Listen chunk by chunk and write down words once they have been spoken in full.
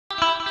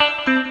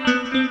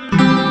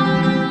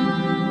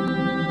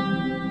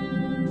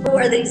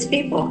are these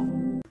people?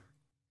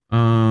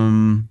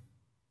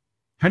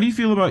 How do you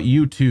feel about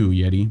U2,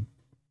 Yeti?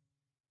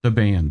 The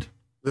band.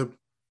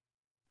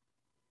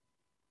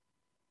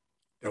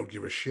 Don't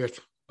give a shit.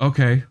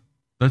 Okay,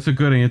 that's a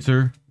good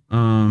answer.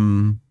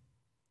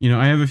 You know,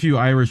 I have a few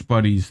Irish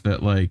buddies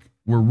that like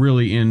were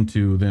really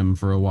into them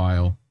for a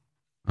while.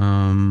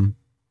 I mean,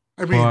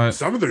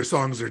 some of their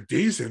songs are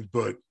decent,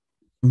 but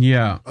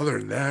yeah. Other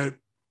than that,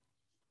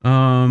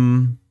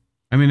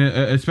 I mean,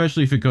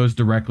 especially if it goes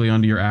directly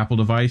onto your Apple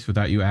device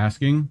without you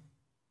asking,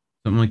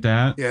 something like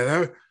that.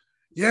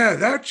 Yeah,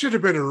 that should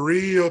have been a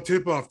real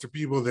tip off to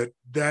people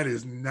that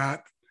is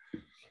not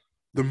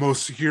the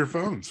most secure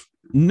phones.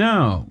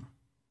 No.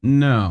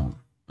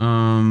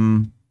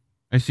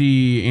 I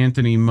see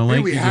Anthony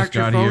Malenki just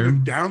got here.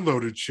 And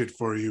downloaded shit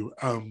for you.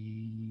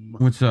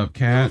 What's up,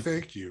 Kat? No,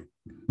 thank you.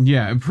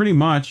 Yeah, pretty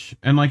much.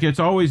 And like it's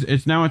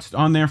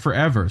on there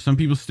forever. Some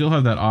people still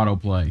have that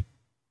autoplay,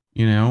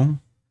 you know.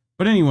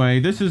 But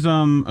anyway, this is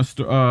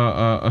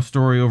a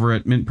story over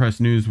at Mint Press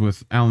News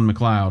with Alan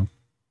McLeod.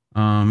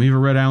 You ever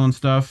read Alan's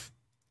stuff?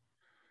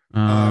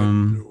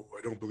 No,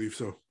 I don't believe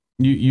so.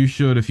 You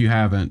should if you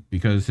haven't,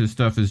 because his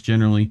stuff is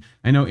generally.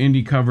 I know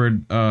Indy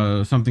covered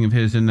something of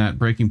his in that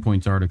Breaking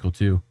Points article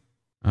too.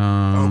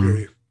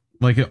 Okay.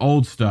 Like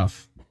old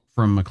stuff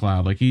from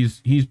McLeod. Like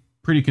he's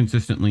pretty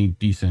consistently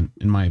decent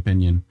in my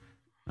opinion.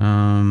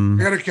 I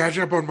gotta catch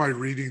up on my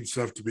reading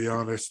stuff, to be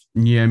honest.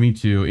 Yeah, me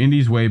too.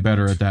 Indy's way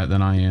better at that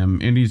than I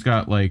am. Indy's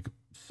got like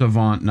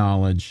savant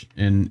knowledge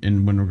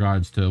in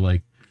regards to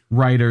like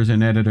writers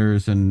and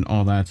editors and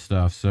all that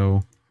stuff.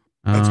 So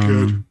that's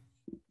good.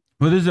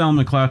 But this is Alan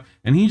McLeod,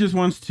 and he just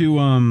wants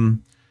to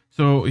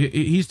so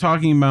he's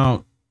talking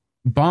about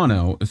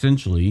Bono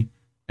essentially,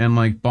 and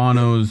like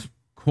Bono's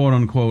quote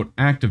unquote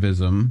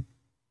activism,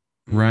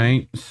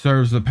 right,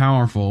 serves the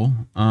powerful.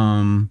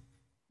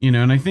 You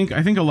know, and I think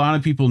a lot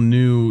of people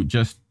knew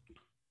just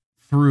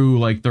through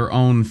like their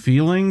own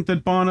feeling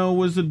that Bono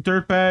was a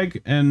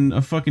dirtbag and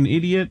a fucking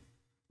idiot.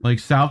 Like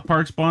South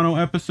Park's Bono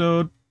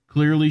episode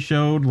clearly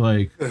showed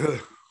like,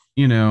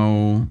 you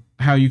know,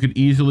 how you could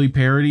easily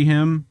parody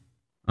him.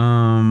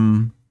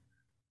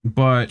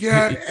 But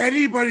yeah,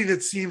 anybody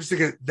that seems to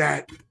get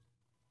that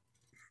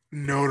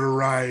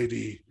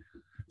notoriety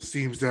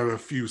seems to have a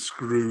few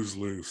screws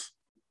loose.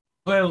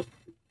 Well,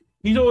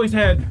 he's always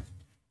had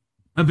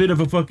a bit of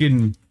a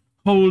fucking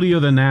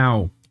holier than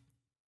thou,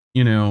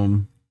 you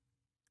know,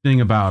 thing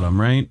about him,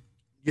 right?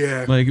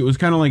 Yeah. Like it was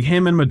kind of like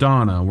him and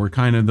Madonna were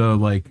kind of the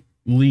like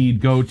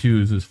lead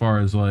go-tos as far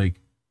as like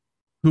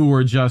who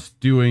were just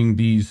doing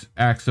these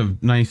acts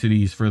of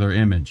niceties for their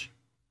image,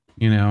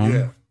 you know?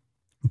 Yeah.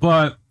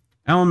 But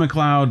Alan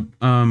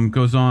McLeod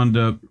goes on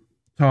to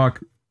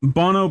talk.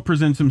 Bono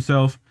presents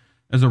himself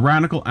as a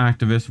radical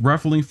activist,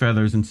 ruffling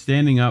feathers and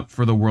standing up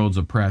for the world's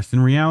oppressed.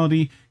 In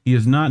reality, he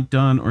has not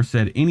done or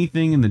said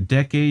anything in the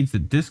decades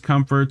that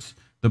discomforts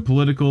the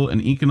political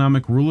and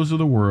economic rulers of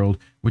the world,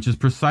 which is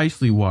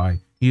precisely why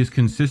he is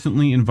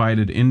consistently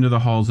invited into the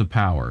halls of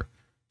power.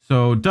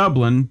 So,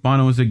 Dublin,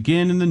 Bono is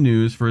again in the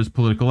news for his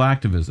political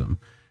activism.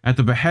 At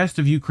the behest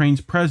of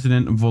Ukraine's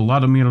president,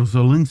 Volodymyr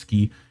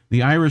Zelensky,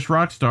 the Irish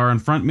rock star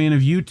and frontman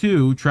of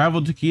U2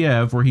 traveled to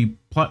Kiev, where he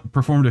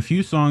performed a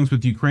few songs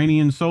with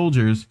Ukrainian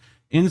soldiers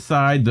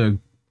inside the,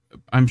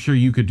 I'm sure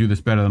you could do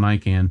this better than I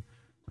can,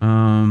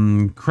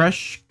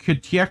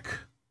 Kreshketiek?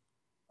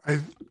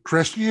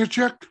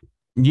 Kreshketiek?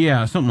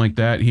 Yeah, something like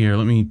that. Here,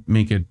 let me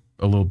make it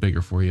a little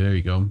bigger for you. There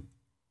you go.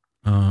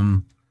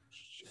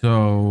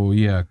 So,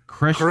 yeah,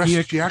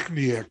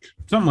 Kreshketiek.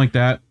 Something like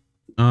that.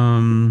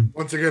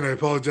 Once again, I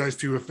apologize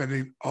to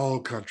offending all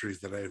countries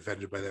that I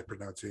offended by that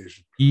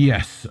pronunciation.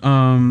 Yes.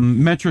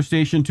 Metro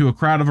station to a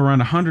crowd of around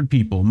 100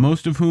 people,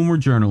 most of whom were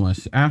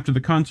journalists. After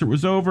the concert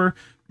was over,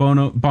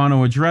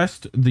 Bono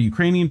addressed the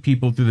Ukrainian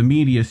people through the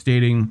media,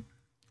 stating,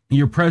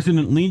 "Your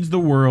president leads the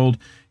world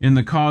in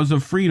the cause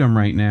of freedom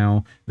right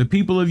now. The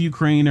people of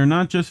Ukraine are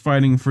not just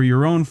fighting for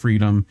your own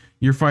freedom,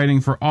 you're fighting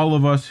for all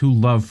of us who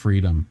love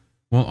freedom,"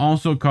 while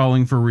also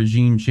calling for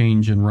regime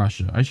change in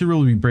Russia. I should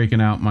really be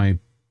breaking out my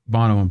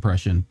Bono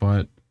impression,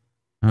 but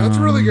that's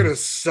really gonna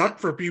suck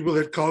for people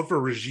that call for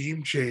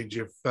regime change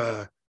if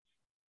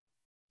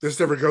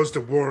this ever goes to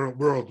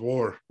world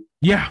war.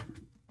 Yeah.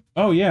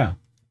 Oh yeah.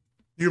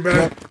 You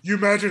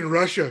imagine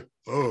Russia.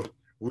 Oh,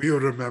 we'll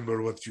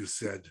remember what you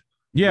said.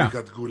 Yeah. We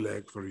got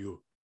gulag for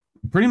you.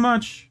 Pretty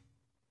much.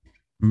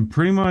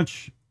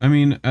 I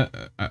mean,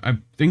 I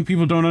think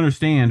people don't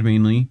understand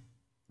mainly.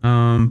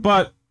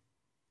 But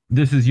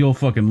this is, you'll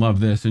fucking love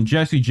this. And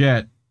Jesse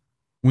Jet,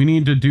 we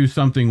need to do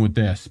something with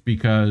this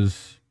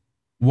because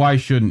why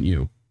shouldn't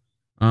you?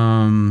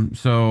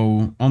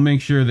 So I'll make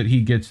sure that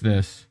he gets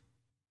this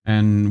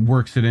and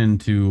works it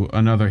into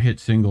another hit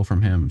single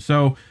from him.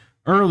 So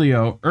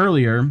earlier,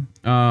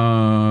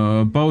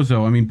 Bono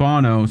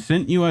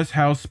sent U.S.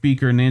 House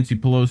Speaker Nancy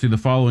Pelosi the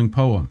following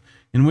poem,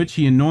 in which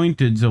he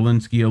anointed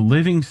Zelensky a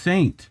living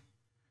saint.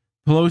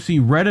 Pelosi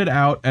read it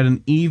out at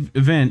an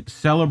event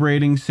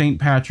celebrating St.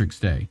 Patrick's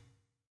Day.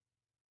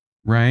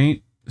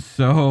 Right?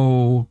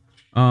 So,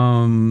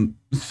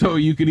 So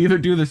you could either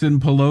do this in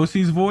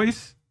Pelosi's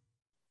voice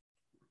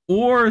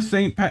or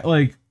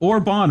or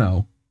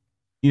Bono,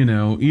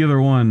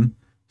 either one.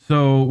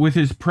 So with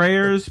his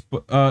prayers,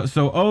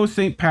 oh,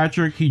 St.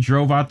 Patrick, he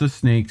drove out the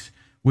snakes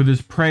with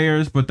his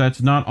prayers, but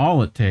that's not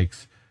all it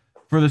takes.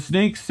 For the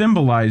snake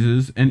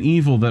symbolizes an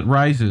evil that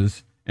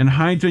rises and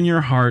hides in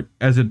your heart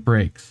as it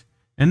breaks.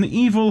 And the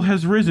evil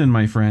has risen,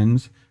 my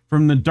friends,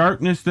 from the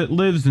darkness that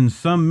lives in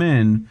some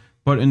men,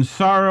 but in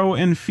sorrow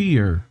and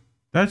fear.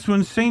 That's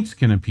when saints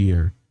can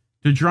appear,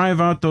 to drive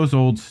out those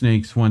old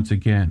snakes once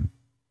again.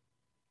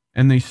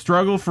 And they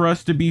struggle for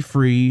us to be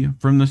free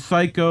from the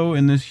psycho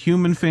in this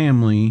human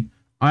family.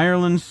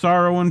 Ireland's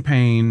sorrow and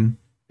pain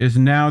is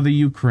now the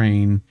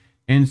Ukraine,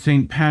 and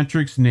St.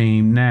 Patrick's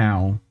name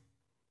now,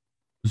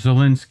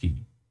 Zelensky.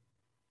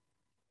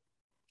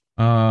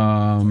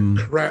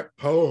 Crap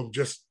poem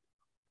just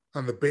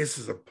on the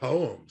basis of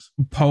poems.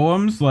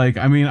 Poems?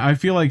 I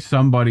feel like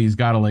somebody's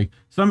got to,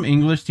 some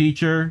English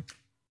teacher,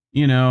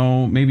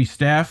 maybe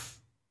Steph.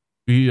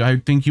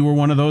 I think you were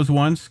one of those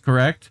once,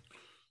 correct?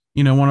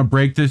 Want to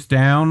break this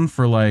down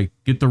for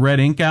get the red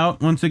ink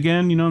out once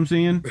again, you know what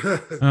I'm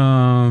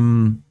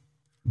saying?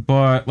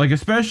 But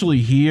especially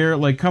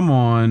here, come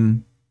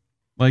on.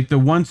 The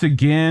once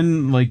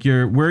again,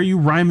 where are you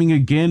rhyming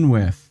again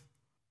with?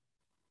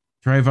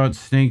 Drive out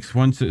snakes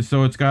once,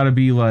 so it's got to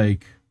be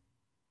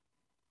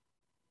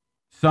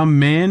some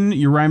men,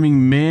 you're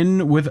rhyming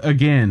men with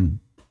again.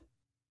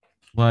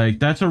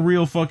 That's a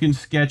real fucking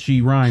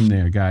sketchy rhyme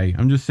there, guy.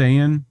 I'm just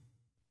saying.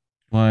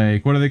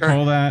 What do they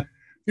call that?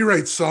 He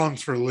writes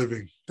songs for a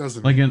living,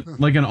 doesn't he?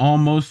 An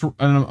almost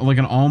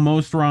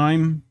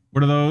rhyme.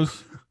 What are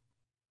those?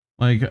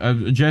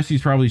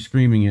 Jesse's probably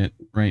screaming it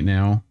right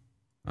now.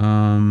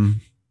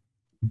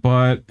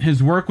 But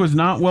his work was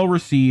not well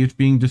received,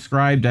 being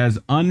described as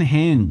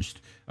unhinged,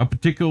 a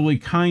particularly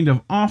kind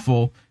of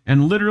awful,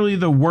 and literally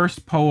the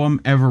worst poem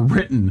ever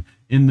written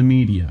in the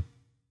media.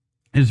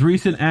 His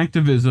recent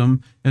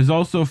activism has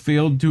also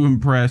failed to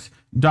impress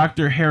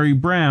Dr. Harry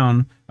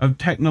Brown of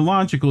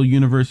Technological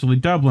University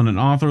Dublin, and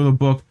author of the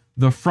book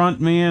The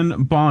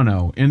Frontman,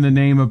 Bono, In the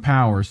Name of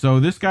Power. So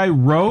this guy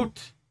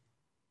wrote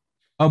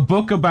a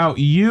book about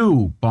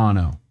you,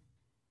 Bono.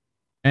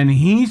 And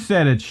he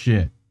said it's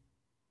shit.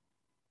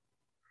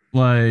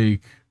 That's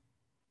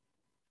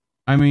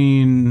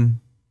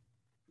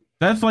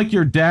like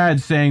your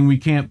dad saying we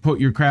can't put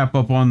your crap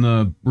up on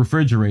the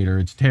refrigerator.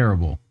 It's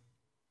terrible.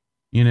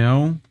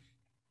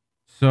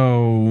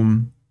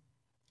 So...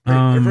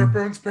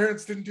 Everyone's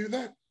parents didn't do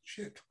that?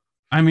 Shit.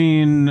 It's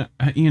going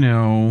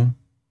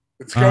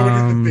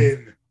in the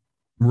bin.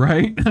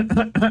 Right?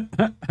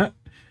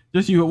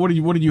 Just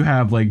what did you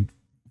have?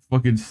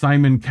 Fucking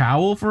Simon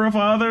Cowell for a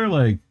father?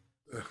 I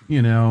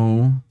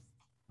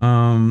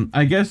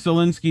guess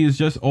Zelensky is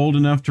just old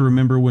enough to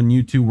remember when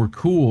U2 were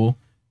cool,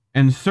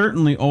 and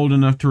certainly old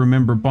enough to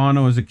remember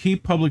Bono as a key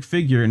public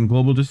figure in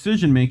global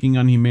decision-making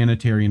on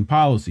humanitarian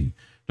policy.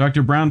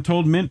 Dr. Brown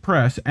told Mint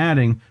Press,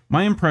 adding,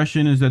 "My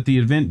impression is that the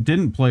event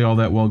didn't play all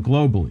that well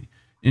globally.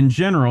 In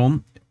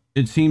general,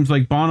 it seems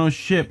like Bono's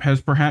ship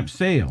has perhaps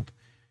sailed.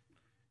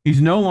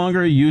 He's no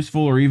longer a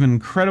useful or even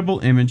credible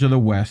image of the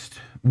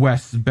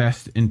West's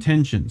best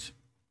intentions.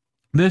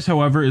 This,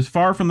 however, is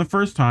far from the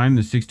first time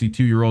the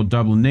 62-year-old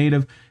Dublin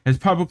native has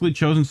publicly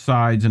chosen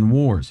sides in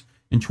wars.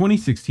 In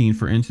 2016,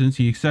 for instance,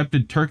 he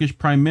accepted Turkish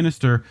Prime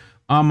Minister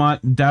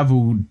Ahmet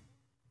Davutoglu's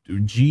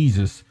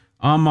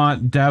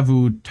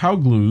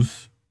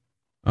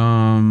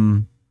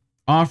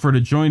offer to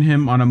join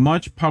him on a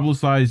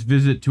much-publicized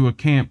visit to a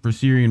camp for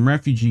Syrian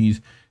refugees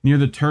near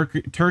the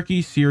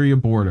Turkey-Syria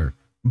border.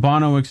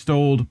 Bono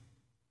extolled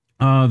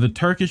the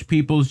Turkish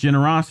people's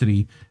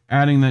generosity,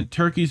 adding that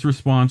Turkey's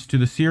response to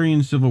the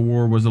Syrian civil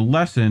war was a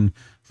lesson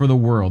for the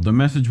world. The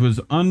message was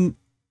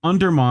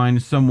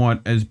undermined somewhat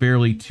as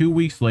barely 2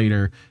 weeks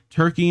later,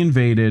 Turkey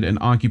invaded and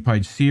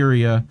occupied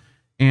Syria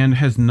and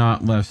has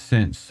not left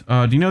since.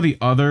 Do you know the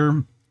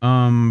other,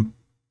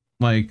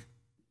 what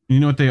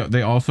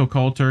they also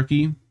call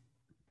Turkey?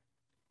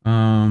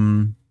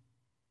 The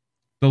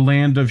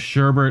land of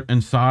sherbet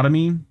and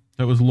sodomy.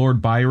 That was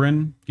Lord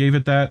Byron gave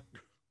it that.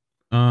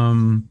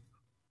 And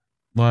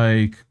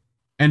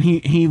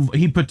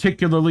he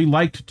particularly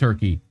liked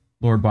Turkey,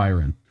 Lord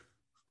Byron.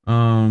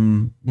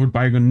 Lord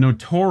Byron,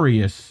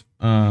 notorious,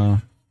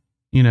 classically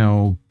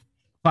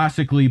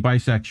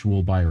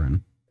bisexual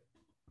Byron.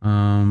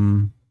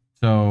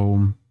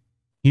 So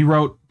he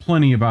wrote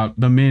plenty about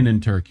the men in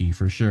Turkey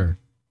for sure.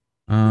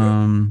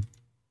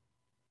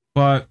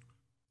 But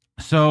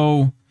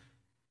so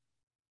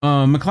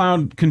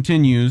MacLeod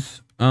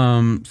continues,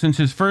 since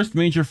his first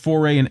major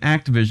foray in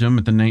activism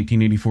at the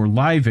 1984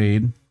 Live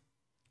Aid,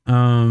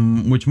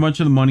 which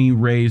much of the money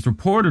raised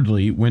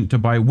reportedly went to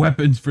buy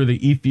weapons for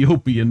the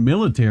Ethiopian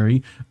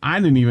military. I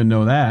didn't even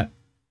know that.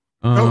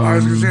 I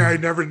was gonna say I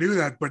never knew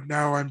that, but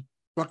now I'm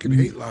fucking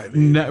hate Live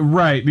Aid.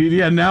 Right?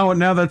 Yeah.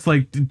 Now that's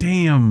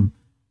damn.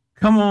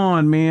 Come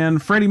on, man.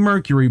 Freddie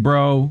Mercury,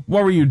 bro.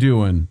 What were you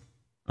doing?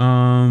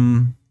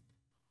 So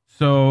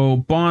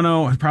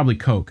Bono, probably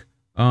Coke.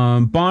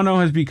 Bono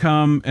has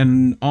become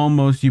an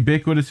almost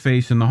ubiquitous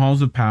face in the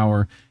halls of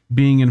power,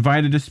 being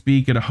invited to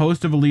speak at a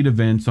host of elite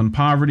events on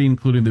poverty,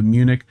 including the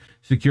Munich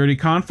Security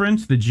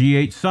Conference, the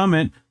G8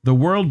 Summit, the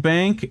World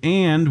Bank,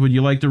 and would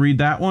you like to read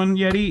that one,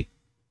 Yeti?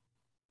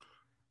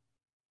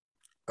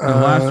 The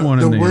last one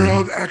in the there.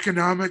 World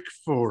Economic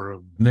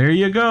Forum. There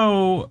you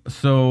go.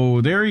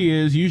 So there he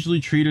is, usually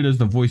treated as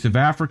the voice of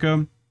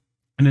Africa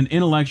and an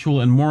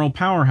intellectual and moral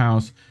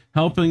powerhouse,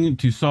 helping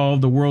to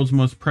solve the world's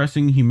most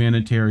pressing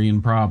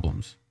humanitarian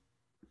problems.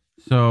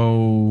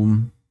 So,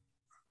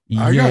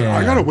 yeah.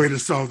 I got a way to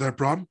solve that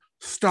problem.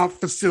 Stop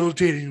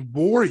facilitating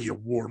war, you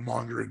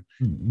warmongering.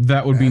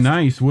 That would be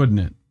nice, wouldn't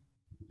it?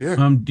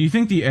 Yeah. Do you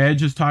think the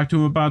Edge has talked to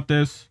him about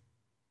this?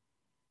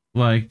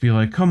 Like, be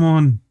like, come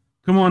on,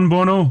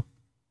 Bono.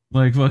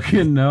 Like,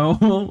 fucking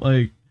no.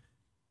 Like,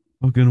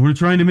 fucking, we're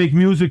trying to make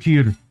music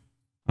here.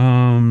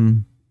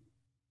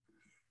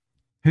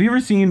 Have you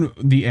ever seen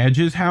the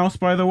Edge's house,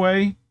 by the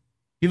way?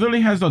 He literally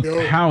has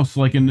a house,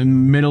 like, in the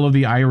middle of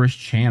the Irish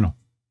Channel.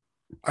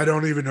 I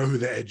don't even know who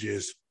the Edge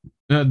is.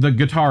 The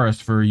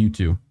guitarist for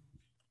U2.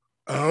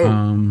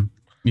 Oh.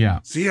 Yeah.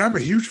 See, I'm a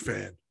huge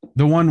fan.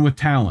 The one with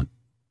talent.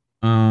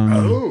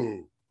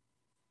 You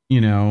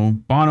know,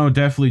 Bono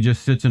definitely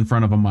just sits in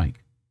front of a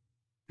mic.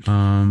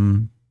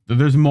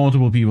 There's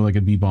multiple people that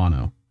could be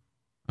Bono.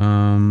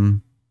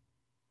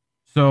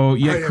 So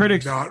yet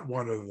critics not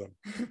one of them.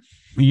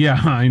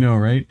 Yeah, I know,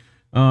 right?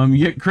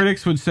 Yet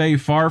critics would say,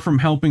 far from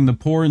helping the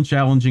poor and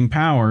challenging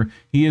power,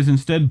 he has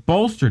instead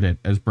bolstered it.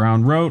 As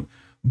Brown wrote,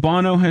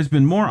 Bono has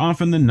been more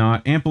often than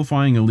not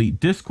amplifying elite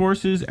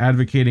discourses,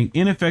 advocating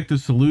ineffective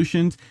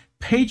solutions,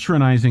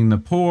 patronizing the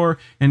poor,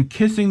 and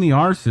kissing the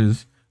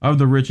arses of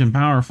the rich and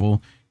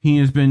powerful. He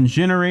has been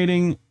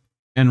generating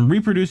and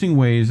reproducing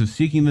ways of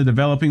seeking the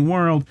developing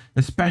world,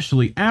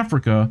 especially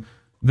Africa,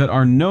 that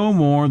are no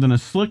more than a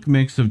slick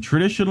mix of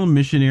traditional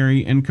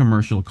missionary and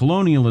commercial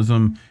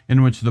colonialism,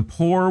 in which the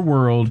poor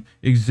world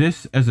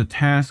exists as a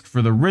task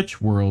for the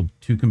rich world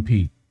to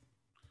compete.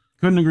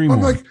 Couldn't agree more.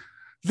 Like,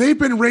 they've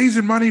been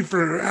raising money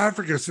for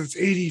Africa since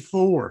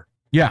 '84.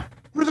 Yeah.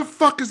 Where the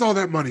fuck is all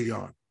that money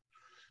gone?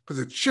 Because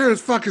it sure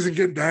as fuck isn't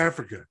getting to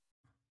Africa.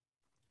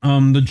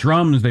 The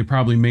drums they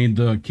probably made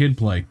the kid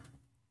play,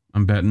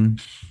 I'm betting.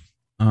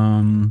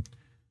 So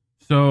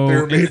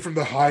they're made from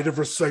the hide of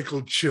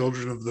recycled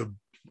children of the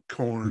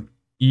corn.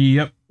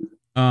 Yep.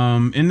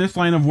 In this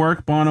line of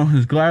work, Bono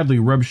has gladly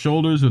rubbed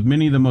shoulders with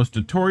many of the most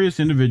notorious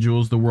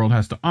individuals the world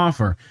has to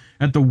offer.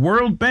 At the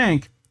World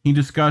Bank, he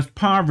discussed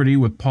poverty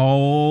with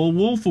Paul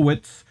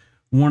Wolfowitz,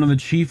 one of the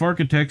chief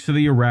architects of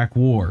the Iraq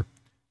War.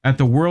 At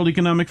the World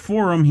Economic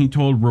Forum, he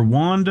told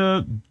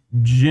Rwanda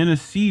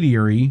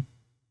genocidiary,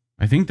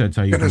 I think that's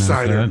how you pronounce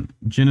that.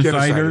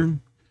 Genocider.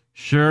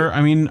 Sure.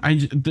 I mean,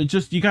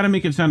 you got to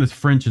make it sound as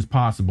French as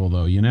possible,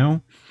 though, you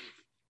know?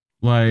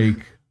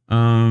 Like,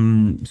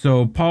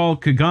 so Paul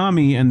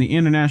Kagame and the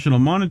International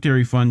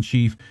Monetary Fund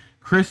chief,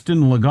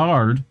 Christine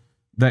Lagarde,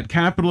 that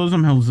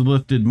capitalism has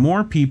lifted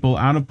more people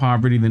out of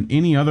poverty than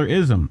any other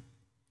ism.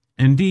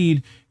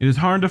 Indeed, it is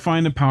hard to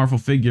find a powerful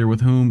figure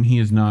with whom he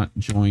has not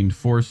joined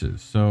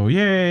forces. So,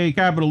 yay,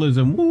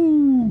 capitalism,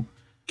 woo!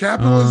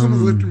 Capitalism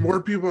has lifted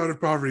more people out of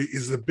poverty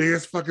is the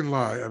biggest fucking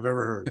lie I've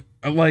ever heard.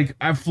 Like,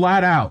 I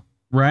flat out,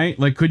 right?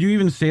 Like, could you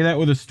even say that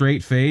with a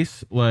straight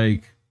face?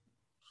 Like,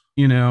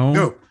 you know?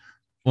 No.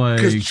 Like,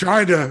 because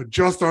China,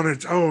 just on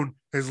its own,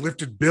 has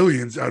lifted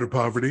billions out of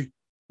poverty.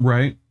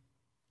 Right.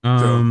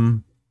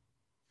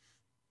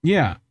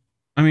 Yeah.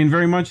 I mean,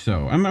 very much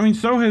so. I mean,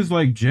 so has,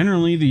 like,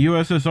 generally the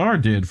USSR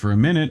did for a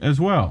minute as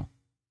well.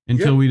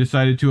 Until we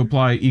decided to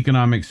apply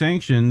economic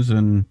sanctions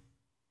and,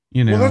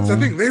 you know. Well, that's the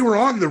thing. They were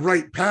on the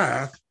right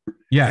path.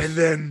 Yes. And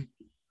then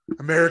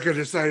America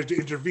decided to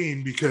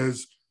intervene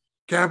because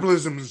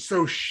capitalism is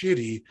so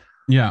shitty.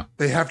 Yeah.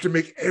 They have to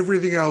make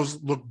everything else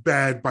look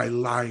bad by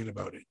lying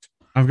about it.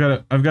 I've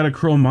got to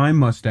curl my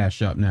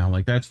mustache up now.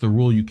 Like, that's the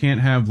rule. You can't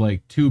have,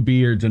 like, two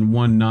beards and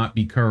one not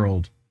be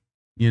curled,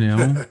 you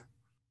know?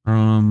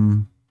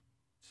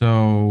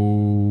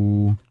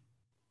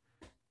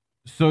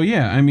 So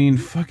yeah, I mean,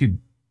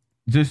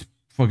 this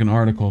fucking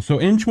article. So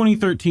in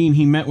 2013,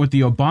 he met with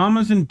the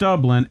Obamas in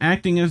Dublin,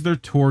 acting as their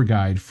tour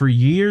guide. For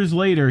years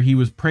later, he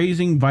was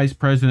praising Vice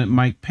President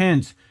Mike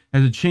Pence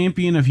as a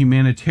champion of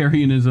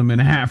humanitarianism in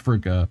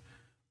Africa.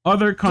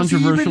 Other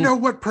controversial. Does he even know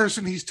what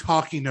person he's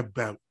talking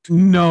about?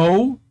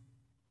 No.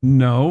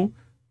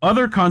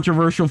 Other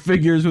controversial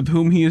figures with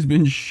whom he has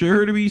been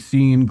sure to be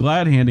seen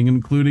glad-handing,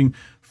 including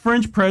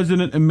French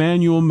President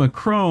Emmanuel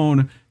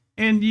Macron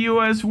and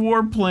U.S.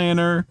 war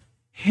planner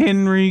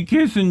Henry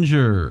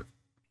Kissinger.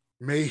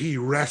 May he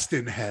rest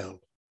in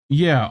hell.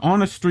 Yeah,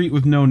 on a street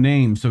with no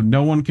name, so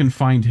no one can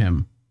find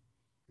him.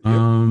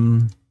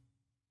 Yep.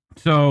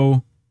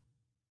 So,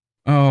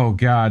 oh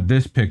God,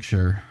 this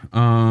picture.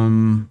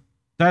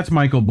 That's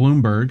Michael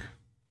Bloomberg,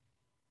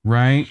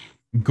 right?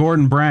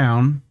 Gordon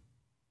Brown.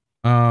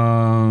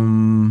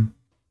 I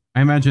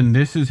imagine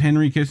this is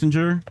Henry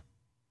Kissinger.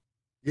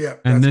 Yeah.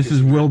 And this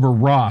is Wilbur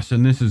Ross,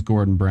 and this is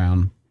Gordon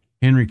Brown,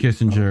 Henry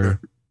Kissinger,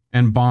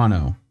 and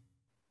Bono.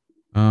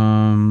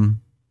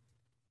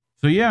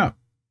 So yeah,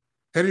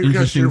 Eddie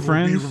interesting Custer will be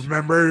friends.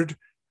 remembered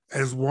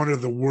as one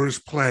of the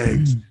worst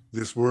plagues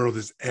this world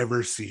has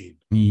ever seen.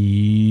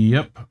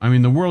 Yep. I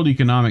mean, the World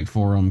Economic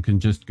Forum can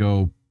just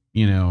go,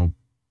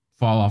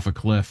 fall off a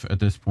cliff at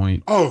this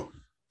point. Oh,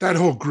 that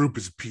whole group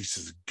is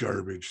pieces of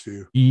garbage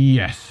too.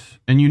 Yes.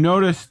 And you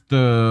notice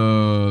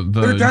the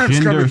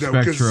gender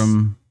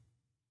spectrum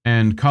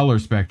and color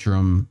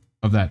spectrum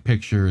of that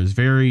picture is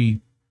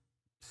very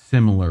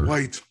similar.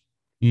 White.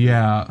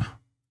 Yeah.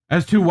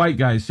 As two white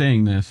guys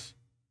saying this.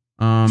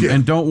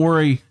 And don't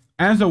worry,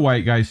 as a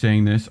white guy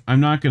saying this, I'm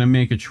not going to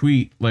make a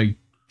tweet like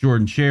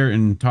Jordan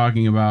Sheraton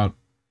talking about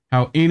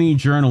how any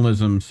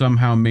journalism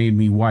somehow made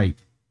me white,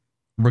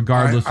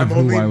 regardless of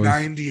who I was.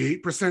 I'm only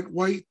 98%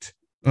 white,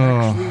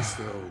 actually,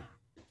 so.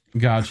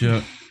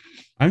 Gotcha.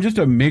 I'm just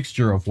a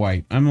mixture of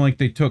white. I'm like,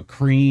 they took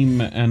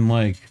cream and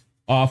like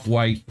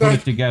off-white, put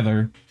it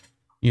together,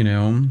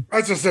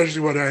 That's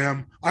essentially what I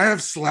am. I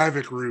have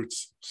Slavic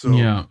roots, so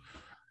yeah.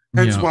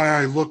 That's why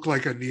I look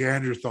like a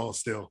Neanderthal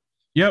still.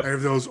 Yep. I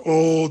have those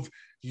old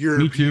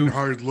European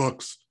hard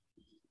looks.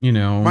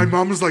 My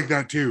mom's like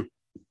that too.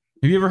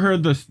 Have you ever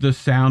heard the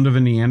sound of a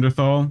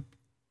Neanderthal? Have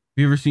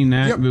you ever seen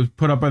that? Yep. It was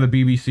put up by the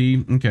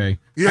BBC. Okay.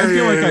 Yeah, I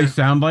feel I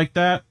sound like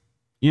that.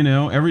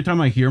 Every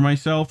time I hear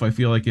myself, I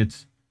feel like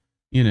it's,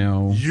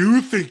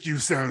 You think you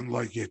sound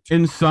like it.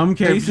 In some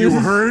cases. Have you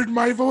heard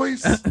my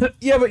voice?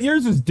 Yeah, but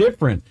yours is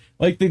different.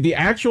 Like the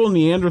actual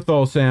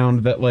Neanderthal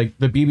sound that like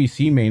the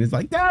BBC made is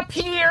like, up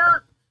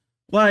here.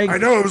 Like I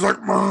know, it was like,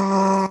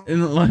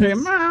 and like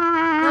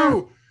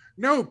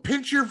no,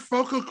 pinch your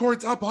vocal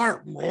cords up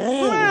hard.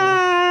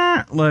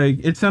 Like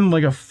it sounded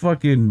like a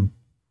fucking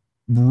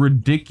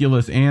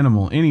ridiculous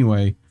animal.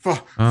 Anyway,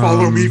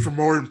 follow me for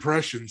more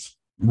impressions.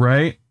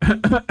 Right?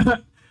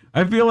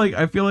 I feel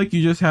like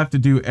you just have to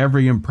do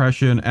every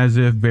impression as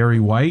if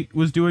Barry White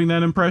was doing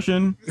that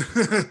impression.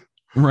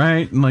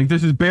 Right? And like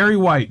this is Barry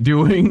White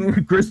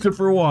doing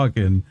Christopher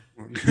Walken.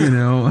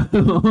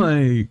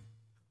 Like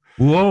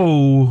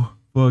whoa.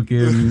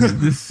 Fucking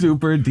this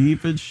super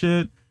deep and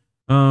shit.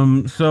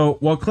 So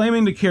while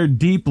claiming to care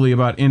deeply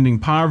about ending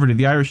poverty,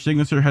 the Irish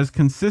signature has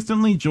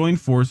consistently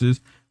joined forces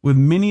with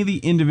many of the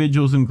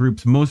individuals and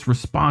groups most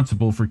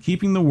responsible for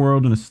keeping the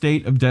world in a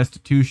state of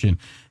destitution.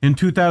 In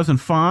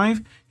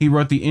 2005, he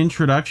wrote the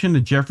introduction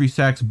to Jeffrey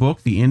Sachs'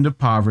 book, The End of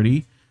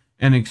Poverty.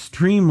 An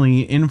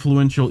extremely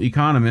influential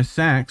economist,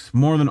 Sachs,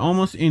 more than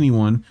almost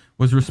anyone,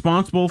 was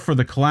responsible for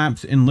the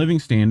collapse in living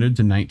standards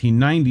in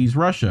 1990s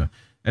Russia,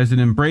 as it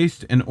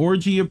embraced an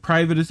orgy of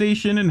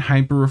privatization and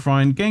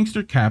hyper-refined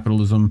gangster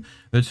capitalism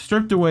that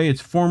stripped away its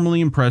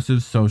formerly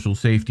impressive social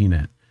safety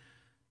net.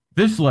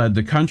 This led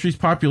the country's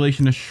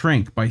population to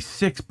shrink by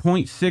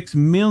 6.6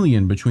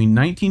 million between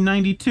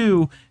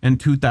 1992 and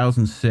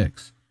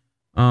 2006.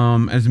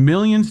 As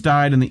millions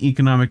died in the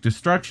economic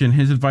destruction,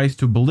 his advice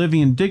to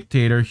Bolivian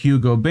dictator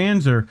Hugo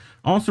Banzer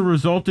also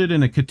resulted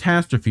in a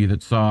catastrophe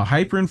that saw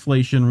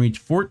hyperinflation reach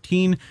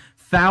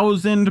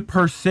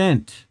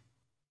 14,000%.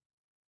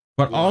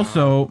 But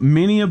also,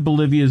 many of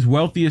Bolivia's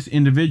wealthiest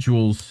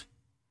individuals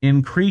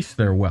increase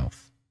their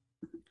wealth.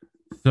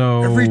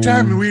 So every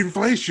time we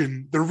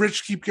inflation, the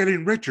rich keep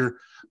getting richer,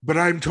 but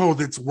I'm told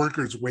it's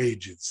workers'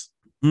 wages.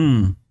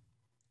 I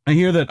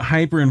hear that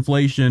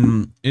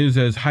hyperinflation is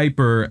as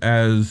hyper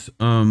as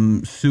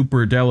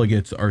super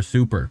delegates are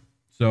super.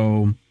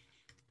 So,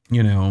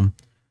 we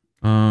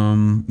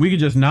could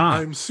just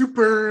not. I'm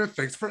super.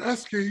 Thanks for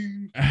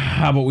asking.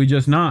 How about we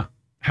just not?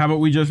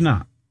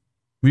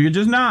 We could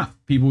just not.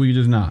 People, we could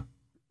just not.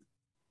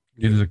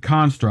 It is a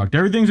construct.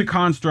 Everything's a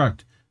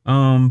construct.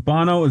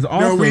 Bono is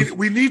also... No,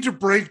 we need to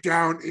break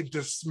down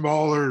into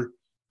smaller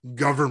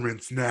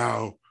governments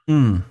now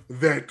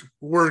that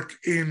work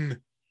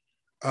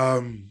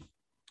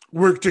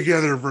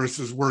together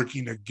versus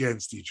working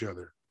against each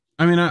other.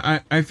 I mean,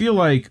 I feel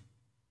like,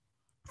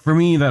 for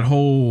me, that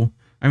whole...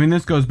 I mean,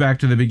 this goes back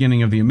to the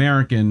beginning of the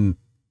American,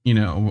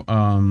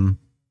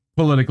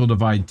 political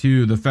divide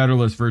too, the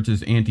Federalist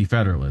versus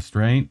Anti-Federalist,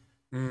 right?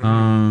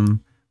 Mm-hmm.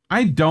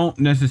 I don't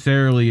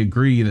necessarily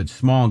agree that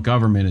small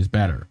government is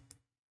better.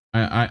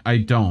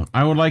 I don't.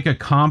 I would like a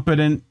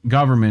competent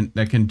government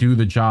that can do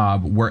the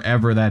job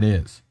wherever that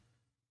is.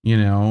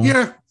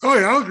 Yeah. Oh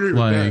yeah, I'll agree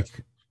with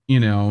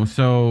that.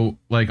 So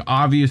like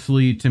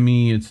obviously to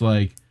me it's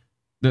like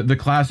the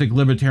classic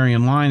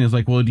libertarian line is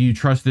like, well, do you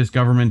trust this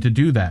government to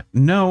do that?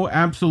 No,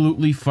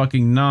 absolutely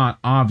fucking not,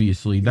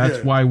 obviously.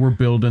 That's why we're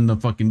building the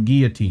fucking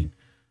guillotine.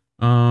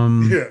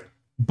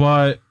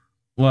 But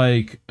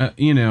like, I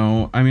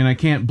mean, I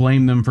can't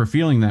blame them for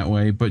feeling that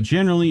way, but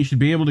generally you should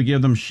be able to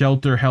give them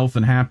shelter, health,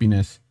 and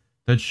happiness.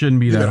 That shouldn't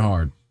be that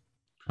hard.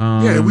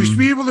 We should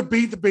be able to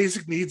meet the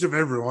basic needs of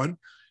everyone.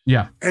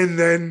 Yeah. And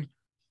then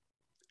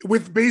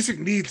with basic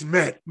needs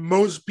met,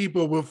 most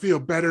people will feel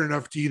better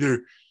enough to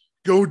either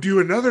go do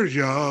another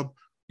job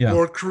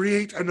or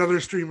create another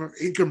stream of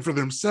income for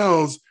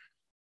themselves,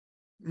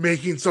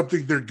 making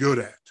something they're good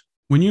at.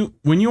 When you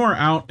are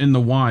out in the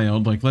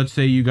wild, like let's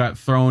say you got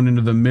thrown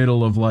into the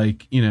middle of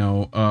like,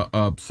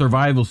 a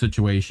survival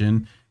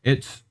situation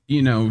It's,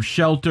 you know,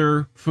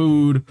 shelter,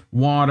 food,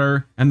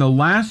 water, and the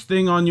last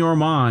thing on your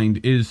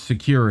mind is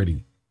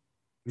security.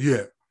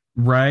 Yeah.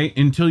 Right?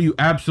 Until you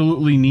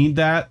absolutely need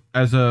that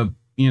as a,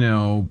 you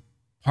know,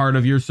 part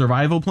of your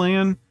survival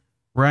plan,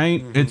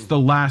 right? Mm-hmm. It's the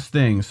last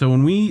thing. So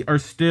when we are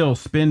still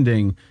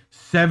spending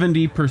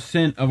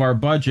 70% of our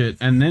budget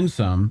and then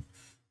some,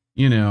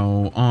 you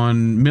know,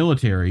 on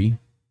military,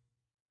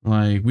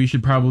 like, we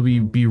should probably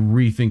be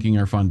rethinking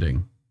our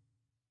funding,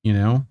 you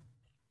know?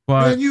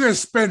 But then you guys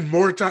spend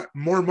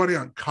more money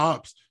on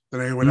cops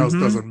than anyone else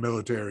does on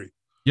military.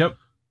 Yep.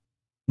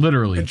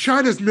 Literally. And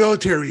China's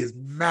military is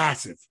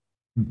massive.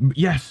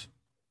 Yes.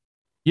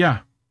 Yeah.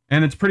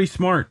 And it's pretty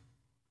smart,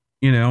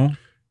 you know?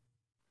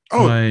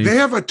 Oh, like, they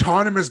have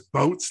autonomous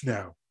boats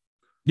now.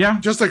 Yeah.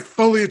 Just like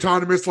fully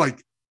autonomous,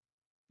 like.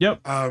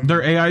 Yep.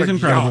 Their AI is like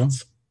incredible.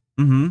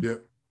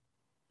 Yep.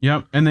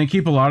 Yep. And they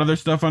keep a lot of their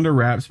stuff under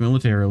wraps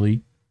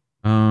militarily.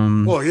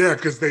 Well, yeah,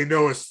 because they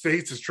know a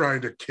state is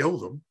trying to kill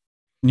them.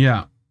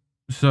 Yeah.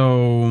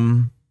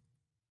 So,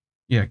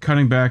 yeah,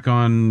 cutting back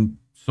on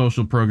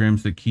social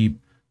programs that keep.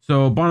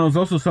 So Bono is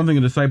also something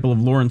a disciple of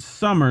Lawrence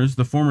Summers,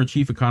 the former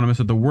chief economist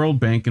at the World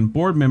Bank and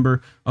board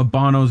member of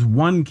Bono's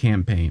One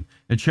campaign,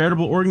 a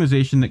charitable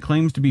organization that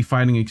claims to be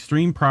fighting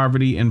extreme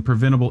poverty and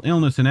preventable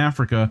illness in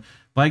Africa.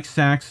 Like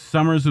Sachs,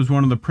 Summers was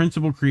one of the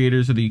principal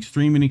creators of the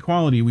extreme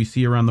inequality we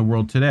see around the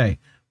world today.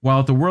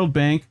 While at the World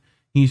Bank,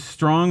 he's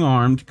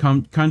strong-armed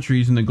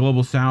countries in the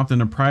global south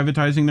into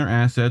privatizing their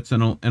assets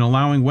and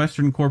allowing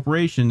Western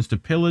corporations to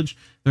pillage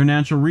their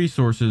natural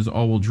resources,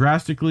 all while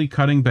drastically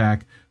cutting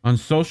back on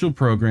social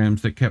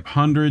programs that kept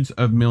hundreds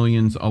of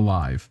millions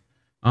alive.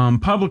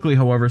 Publicly,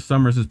 however,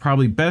 Summers is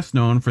probably best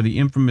known for the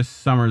infamous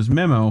Summers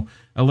Memo,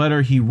 a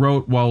letter he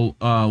wrote while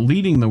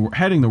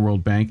heading the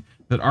World Bank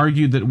that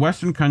argued that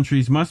Western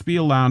countries must be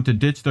allowed to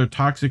ditch their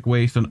toxic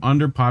waste on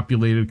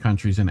underpopulated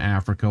countries in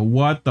Africa.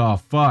 What the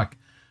fuck?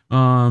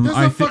 That's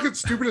the fucking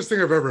stupidest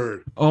thing I've ever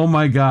heard. Oh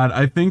my God.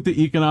 I think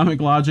the economic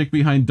logic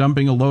behind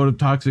dumping a load of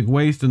toxic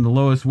waste in the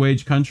lowest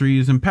wage country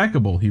is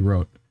impeccable, he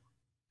wrote.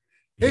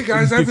 Hey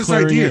guys, I have this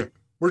idea.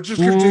 We're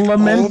just going to take all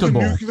the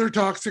nuclear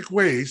toxic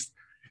waste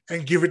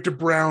and give it to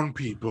brown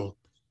people.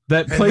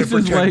 That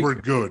places like we're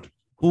good.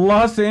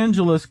 Los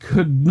Angeles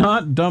could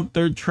not dump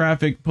their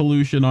traffic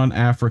pollution on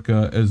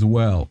Africa as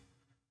well.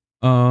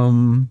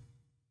 Far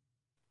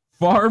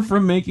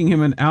from making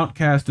him an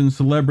outcast in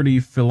celebrity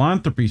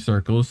philanthropy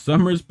circles,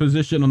 Summers'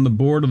 position on the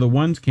board of the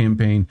Ones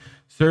campaign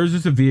serves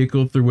as a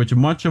vehicle through which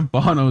much of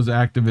Bono's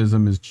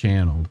activism is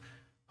channeled.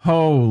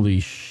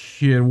 Holy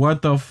shit,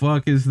 what the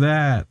fuck is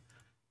that?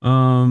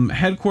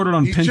 Headquartered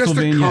on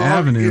Pennsylvania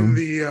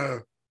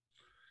Avenue.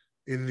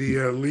 In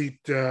the elite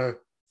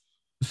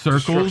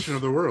circles destruction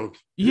of the world.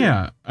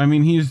 Yeah, I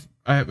mean, he's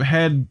a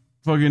head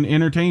fucking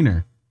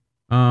entertainer.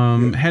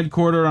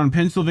 Headquartered on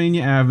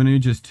Pennsylvania Avenue,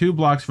 just 2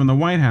 blocks from the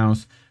White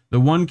House, the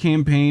One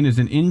campaign is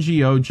an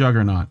NGO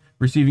juggernaut,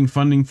 receiving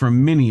funding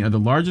from many of the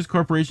largest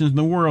corporations in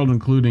the world,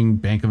 including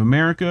Bank of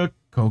America,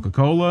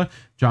 Coca-Cola,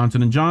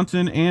 Johnson &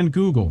 Johnson, and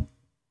Google.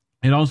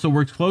 It also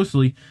works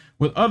closely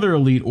with other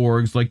elite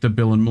orgs like the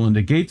Bill and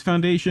Melinda Gates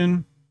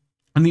Foundation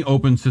and the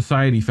Open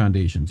Society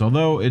Foundations.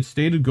 Although its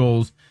stated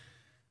goals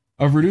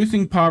of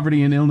reducing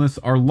poverty and illness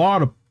are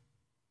laudable,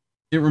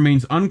 it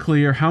remains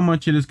unclear how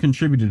much it has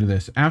contributed to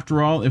this.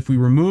 After all, if we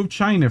remove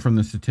China from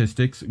the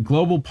statistics,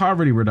 global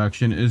poverty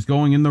reduction is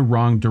going in the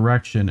wrong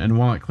direction. And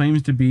while it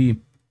claims to be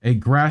a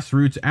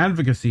grassroots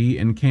advocacy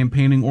and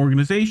campaigning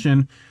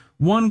organization,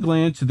 one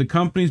glance at the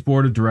company's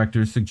board of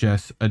directors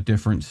suggests a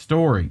different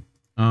story.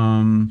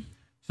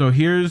 So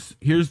here's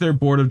their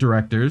board of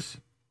directors,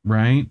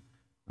 right?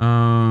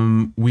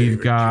 We've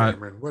David got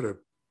Cameron, what a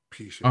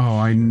piece of shit.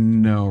 I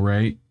know,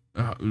 right?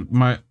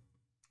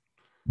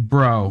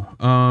 Bro,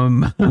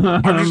 I'm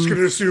just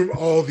gonna assume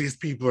all these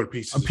people are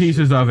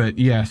pieces of it.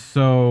 Yes.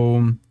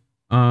 So,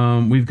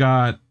 we've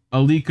got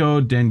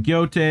Aliko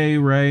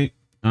Dangote, right?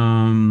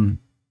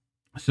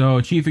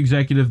 So chief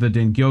executive of the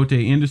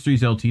Dangote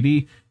Industries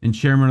Ltd. And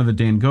chairman of the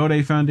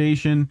Dangote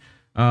Foundation.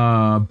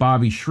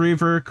 Bobby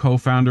Shriver,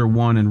 co-founder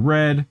One and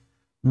Red,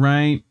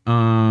 right?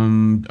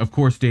 Of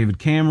course, David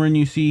Cameron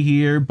you see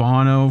here.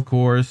 Bono, of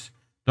course.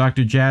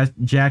 Dr.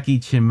 Jackie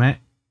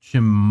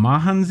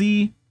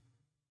Chimahanzi.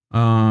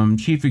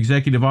 Chief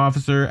Executive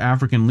Officer,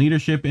 African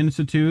Leadership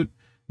Institute,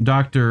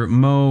 Dr.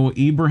 Mo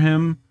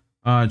Ibrahim,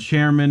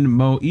 Chairman,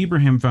 Mo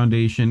Ibrahim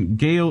Foundation,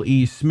 Gail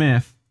E.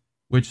 Smith,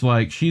 which,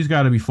 like, she's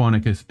got to be fun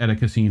at a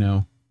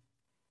casino,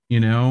 you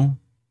know?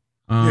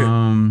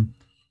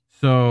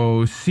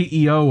 So,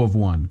 CEO of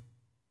One.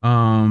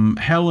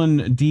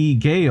 Helen D.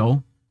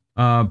 Gale,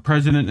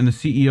 President and the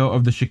CEO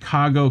of the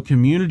Chicago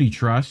Community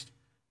Trust.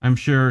 I'm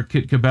sure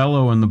Kit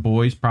Cabello and the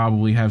boys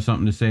probably have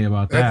something to say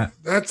about that.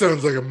 That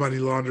sounds like a money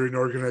laundering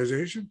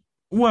organization.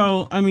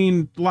 Well, I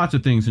mean, lots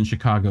of things in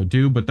Chicago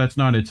do, but that's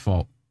not its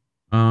fault.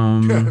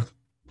 You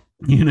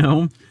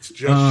know, it's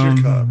just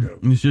Chicago.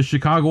 It's just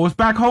Chicago. It's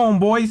back home,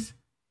 boys.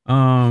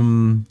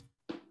 So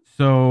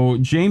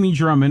Jamie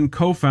Drummond,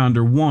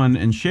 co-founder One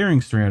and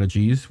Sharing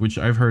Strategies, which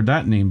I've heard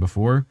that name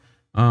before.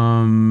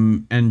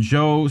 and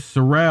Joe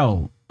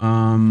Sorrell,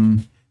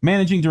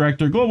 Managing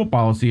Director, Global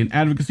Policy and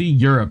Advocacy,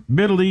 Europe,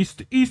 Middle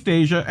East, East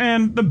Asia,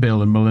 and the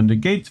Bill and Melinda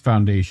Gates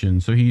Foundation.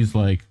 So he's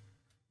like,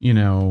 you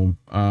know,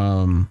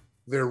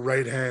 their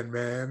right-hand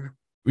man.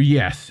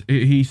 Yes,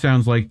 he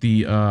sounds like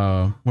the,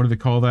 what do they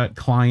call that?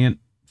 Client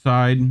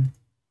side.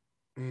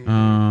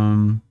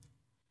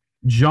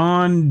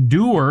 John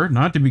Dewar,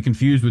 not to be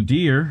confused with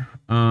Deere,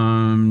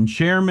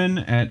 chairman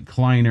at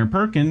Kleiner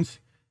Perkins,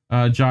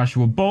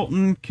 Joshua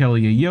Bolton,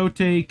 Kelly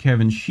Ayotte,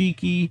 Kevin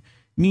Sheikey,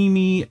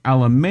 Mimi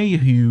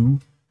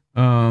Alamehu,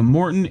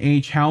 Morton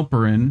H.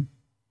 Halperin,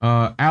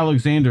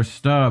 Alexander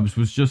Stubbs,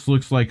 which just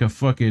looks like a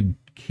fucking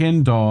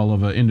Ken doll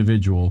of an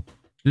individual.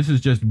 This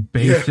is just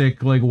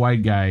basic, like,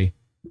 white guy.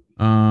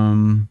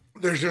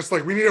 They're just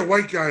like, we need a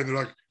white guy, and they're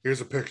like,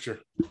 here's a picture.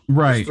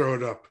 Right. Just throw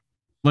it up.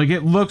 Like,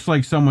 it looks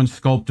like someone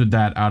sculpted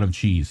that out of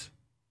cheese.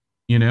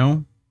 You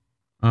know?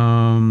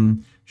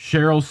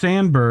 Sheryl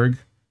Sandberg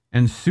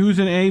and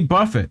Susan A.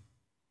 Buffett,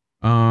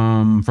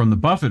 from the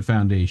Buffett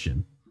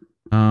Foundation.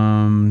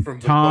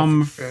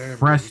 Tom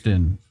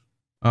Freston,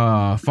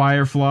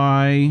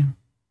 Firefly,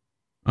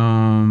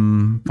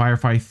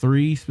 Firefly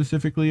 3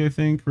 specifically, I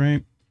think,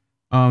 right?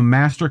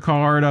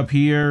 MasterCard up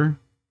here.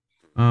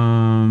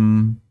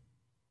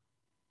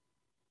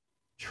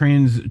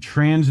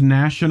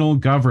 Transnational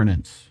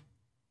Governance.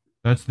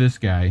 That's this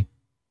guy.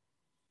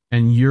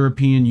 And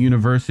European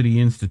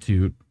University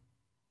Institute.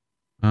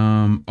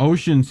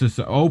 Open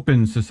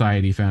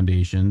Society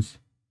Foundations.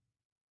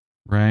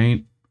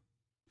 Right?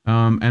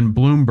 And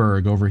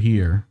Bloomberg over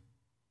here.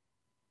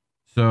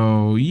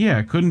 So,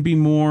 yeah, couldn't be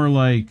more,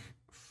 like,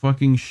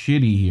 fucking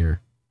shitty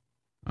here.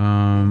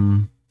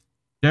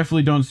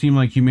 Definitely don't seem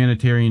like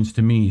humanitarians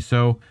to me.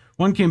 So,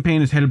 one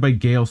campaign is headed by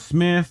Gail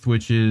Smith,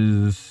 which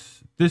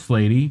is this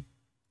lady,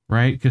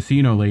 right?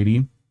 Casino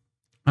lady.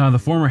 The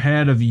former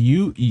head of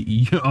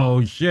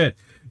USAID,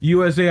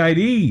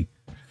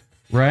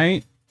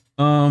 right?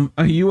 A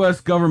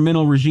U.S.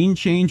 governmental regime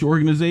change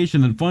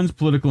organization that funds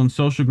political and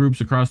social groups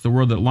across the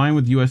world that align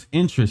with U.S.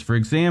 interests. For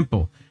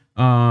example,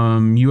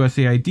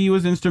 USAID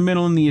was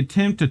instrumental in the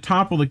attempt to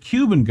topple the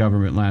Cuban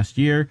government last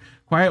year,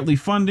 quietly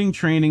funding,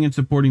 training, and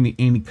supporting the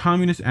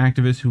anti-communist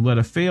activists who led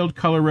a failed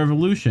color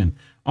revolution.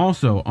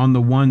 Also, on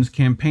the One's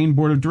campaign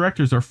board of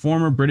directors are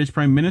former British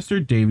Prime Minister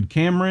David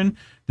Cameron,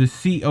 the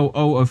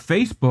COO of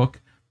Facebook,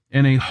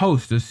 and a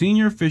host of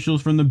senior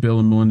officials from the Bill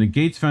and Melinda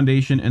Gates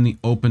Foundation and the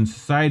Open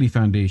Society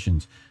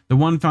Foundations. The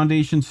One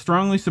Foundation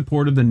strongly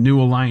supported the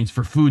New Alliance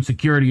for Food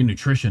Security and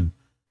Nutrition,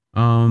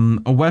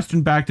 a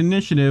Western-backed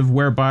initiative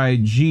whereby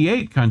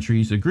G8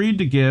 countries agreed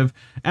to give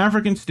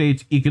African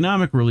states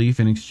economic relief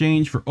in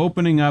exchange for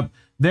opening up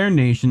their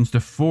nations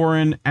to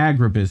foreign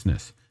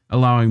agribusiness,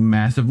 allowing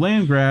massive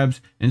land grabs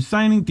and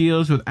signing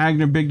deals with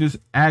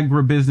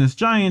agribusiness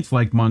giants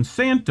like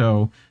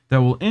Monsanto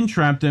that will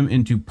entrap them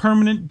into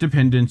permanent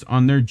dependence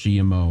on their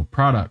GMO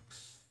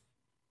products.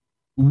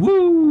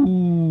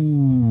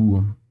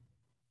 Woo!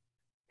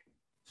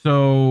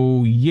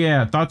 So,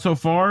 yeah, thoughts so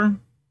far?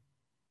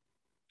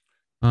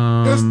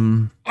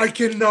 I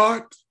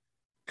cannot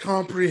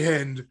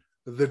comprehend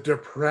the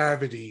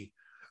depravity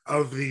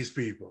of these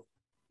people.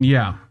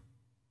 Yeah.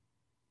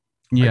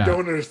 Yeah. I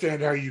don't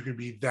understand how you could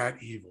be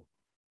that evil.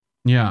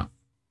 Yeah.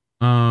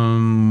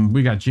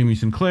 We got Jimmy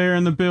Sinclair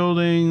in the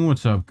building.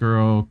 What's up,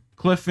 girl?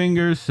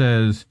 Clifffinger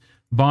says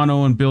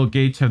Bono and Bill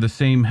Gates have the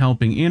same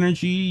helping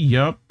energy.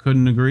 Yup,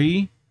 couldn't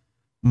agree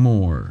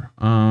more.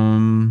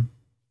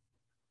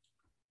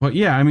 But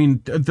yeah, I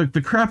mean,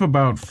 the crap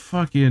about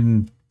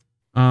fucking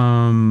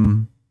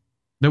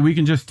that we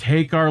can just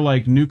take our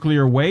like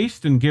nuclear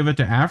waste and give it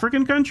to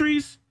African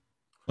countries.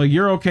 Like,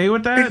 you're okay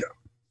with that?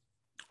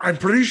 I'm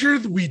pretty sure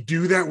that we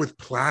do that with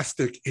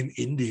plastic in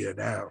India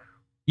now.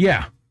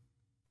 Yeah.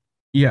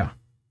 Yeah.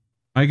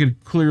 I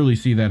could clearly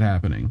see that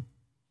happening.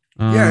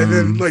 Yeah, and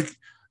then like,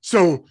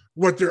 so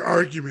what their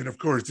argument, of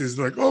course, is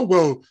like, oh,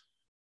 well,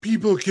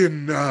 people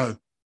can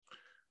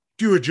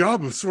do a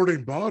job of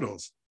sorting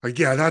bottles. Like,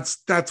 yeah,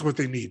 that's what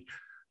they need.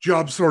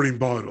 Job sorting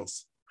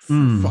bottles.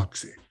 For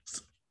fuck's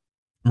sakes.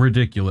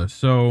 Ridiculous.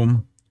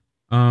 So,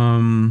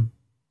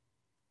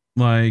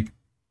 like,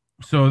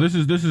 so this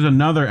is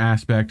another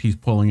aspect he's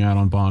pulling out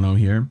on Bono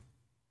here.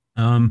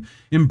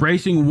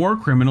 Embracing war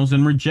criminals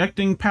and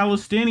rejecting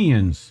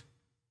Palestinians.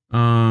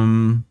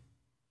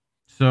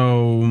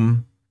 So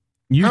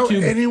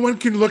YouTube, how anyone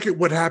can look at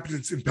what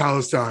happens in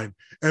Palestine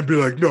and be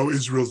like, no,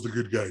 Israel's the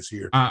good guys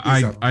here.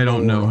 I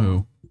don't know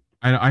who.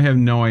 I have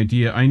no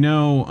idea. I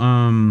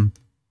know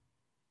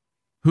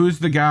who's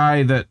the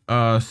guy that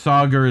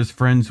Sagar is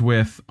friends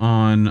with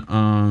on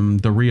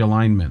the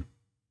realignment.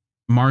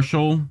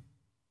 Marshall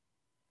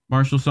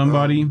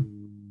somebody.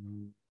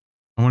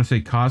 I want to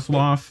say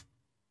Kozlov.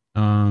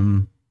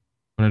 But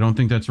I don't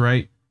think that's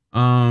right.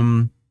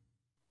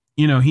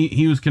 You know,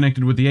 he was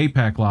connected with the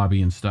AIPAC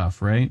lobby and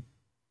stuff, right?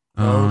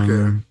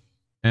 Okay.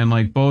 And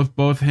like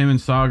both him and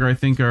Sagar, I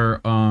think,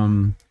 are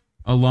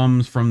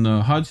alums from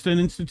the Hudson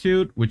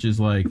Institute, which is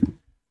like,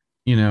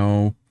 you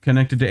know,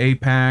 connected to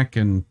AIPAC,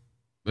 and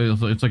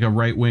It's like a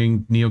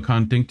right-wing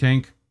neocon think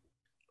tank.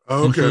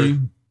 Okay.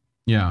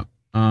 Yeah.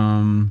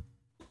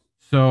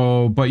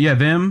 So, but yeah,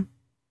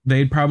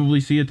 they'd probably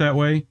see it that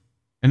way.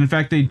 And in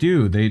fact, they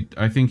do.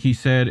 I think he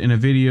said in a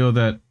video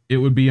that it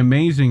would be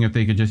amazing if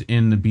they could just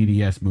end the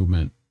BDS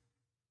movement.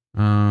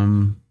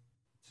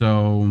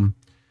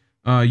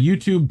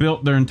 U2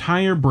 built their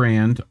entire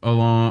brand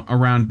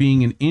around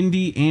being an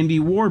indie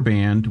anti-war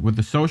band with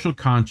a social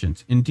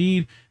conscience.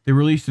 Indeed, they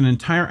released an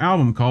entire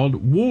album called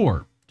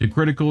War to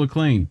critical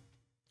acclaim.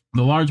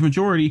 The large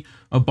majority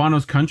of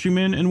Bono's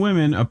countrymen and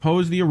women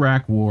opposed the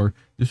Iraq War.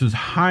 This was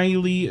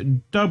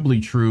doubly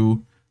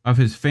true of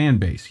his fan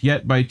base.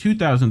 Yet by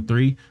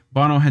 2003,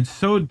 Bono had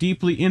so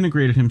deeply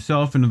integrated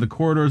himself into the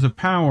corridors of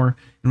power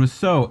and was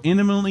so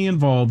intimately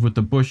involved with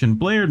the Bush and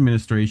Blair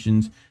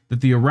administrations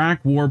that the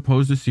Iraq War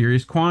posed a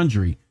serious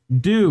quandary.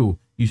 Do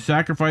you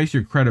sacrifice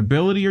your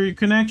credibility or your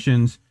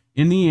connections?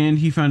 In the end,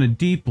 he found a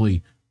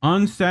deeply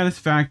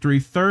unsatisfactory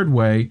third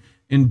way,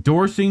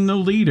 endorsing the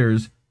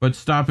leaders, but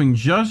stopping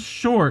just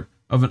short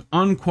of an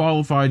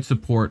unqualified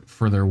support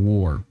for their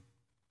war.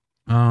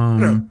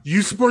 No,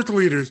 you support the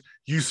leaders,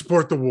 you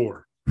support the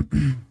war.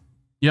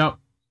 Yep.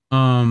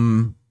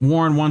 Warren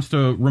wants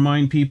to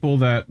remind people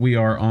that we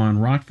are on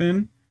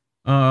Rockfin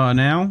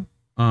now.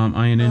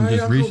 INN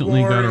just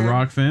recently got a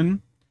Rockfin.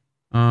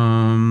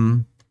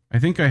 I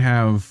think I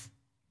have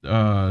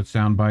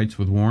sound bites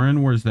with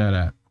Warren. Where's that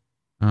at?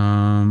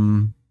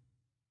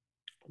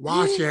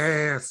 Wash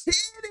your ass.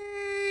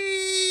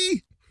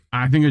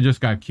 I think I just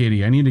got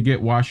Kitty. I need to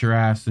get wash your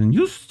ass and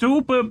you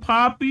stupid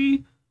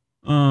Poppy.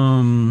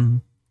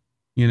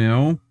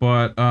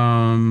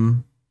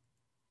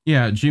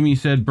 Yeah, Jimmy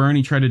said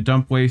Bernie tried to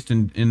dump waste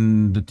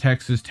in the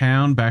Texas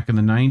town back in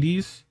the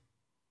 90s.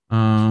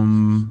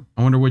 I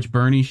wonder which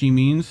Bernie she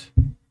means.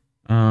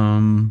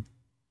 But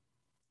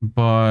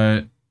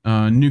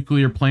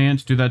nuclear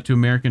plants do that to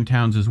American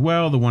towns as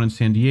well. The one in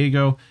San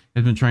Diego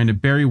has been trying to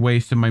bury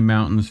waste in my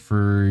mountains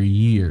for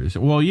years.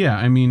 Well, yeah,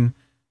 I mean...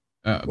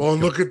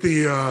 look at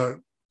the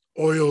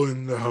oil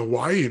in the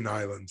Hawaiian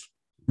Islands.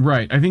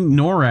 Right. I think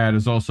NORAD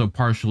is also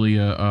partially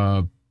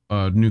a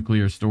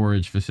nuclear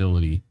storage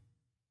facility.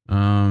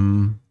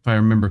 If I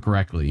remember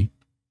correctly.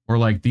 Or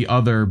like the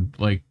other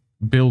like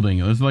building.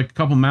 There's like a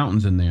couple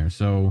mountains in there.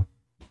 So,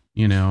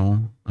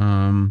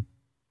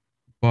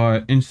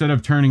 but instead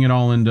of turning it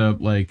all into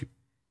like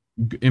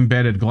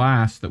embedded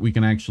glass that we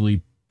can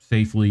actually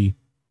safely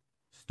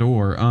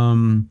store,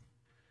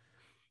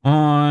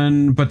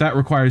 but that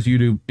requires you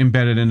to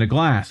embed it into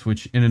glass,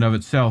 which in and of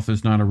itself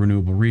is not a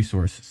renewable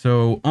resource.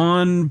 So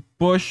on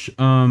Bush,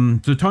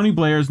 so Tony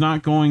Blair is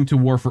not going to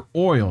war for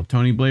oil.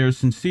 Tony Blair is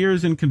sincere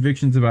in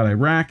convictions about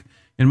Iraq.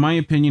 In my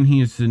opinion, he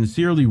is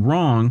sincerely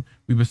wrong.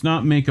 We must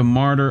not make a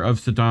martyr of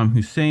Saddam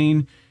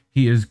Hussein.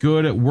 He is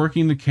good at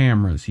working the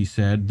cameras, he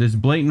said. This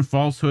blatant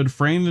falsehood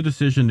framed the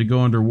decision to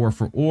go under war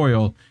for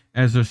oil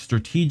as a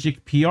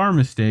strategic PR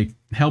mistake,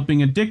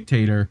 helping a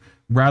dictator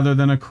rather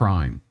than a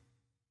crime.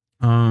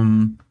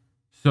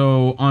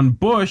 So on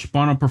Bush,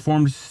 Bono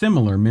performed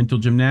similar mental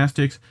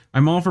gymnastics.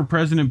 I'm all for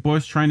President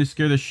Bush trying to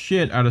scare the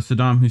shit out of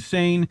Saddam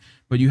Hussein,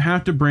 but you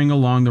have to bring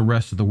along the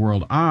rest of the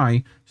world.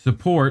 I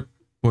support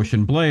Bush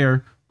and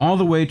Blair all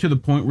the way to the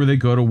point where they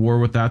go to war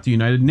without the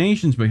United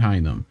Nations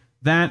behind them.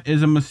 That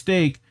is a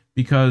mistake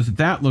because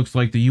that looks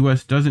like the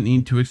U.S. doesn't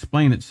need to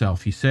explain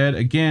itself, he said,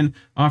 again,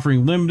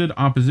 offering limited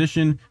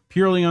opposition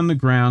purely on the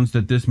grounds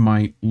that this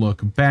might look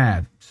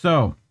bad.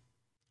 So,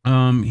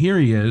 here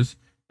he is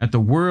at the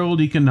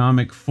World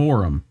Economic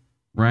Forum,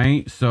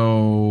 right?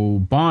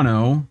 So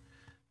Bono,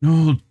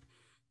 no,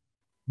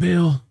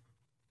 Bill,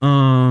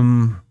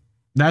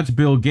 that's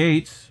Bill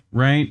Gates,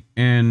 right?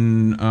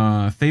 And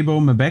Thabo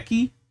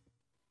Mbeki,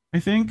 I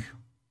think,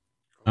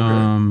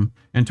 and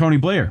Tony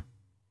Blair.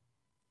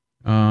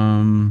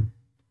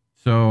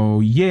 So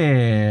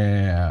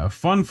yeah,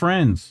 fun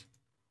friends.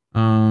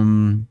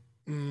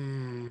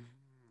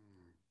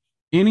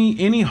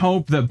 Any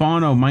hope that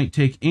Bono might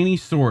take any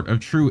sort of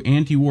true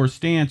anti-war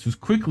stance was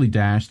quickly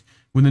dashed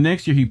when the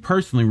next year he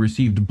personally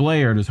received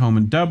Blair at his home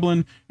in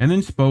Dublin and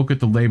then spoke at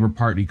the Labour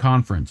Party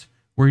conference,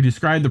 where he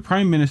described the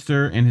Prime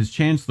Minister and his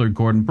Chancellor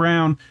Gordon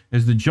Brown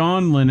as the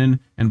John Lennon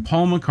and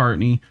Paul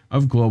McCartney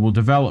of global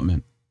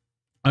development.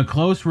 A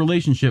close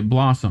relationship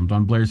blossomed.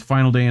 On Blair's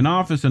final day in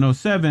office in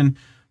 2007,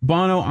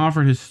 Bono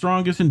offered his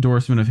strongest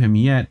endorsement of him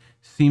yet,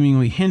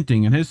 seemingly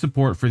hinting at his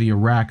support for the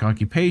Iraq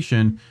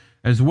occupation,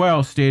 as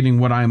well, stating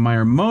what I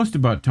admire most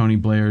about Tony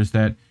Blair is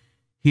that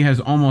he has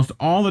almost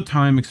all the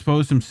time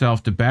exposed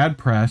himself to bad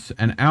press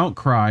and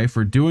outcry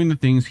for doing the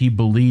things he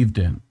believed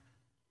in.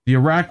 The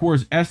Iraq War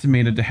is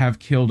estimated to have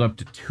killed up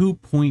to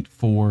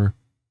 2.4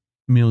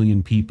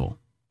 million people.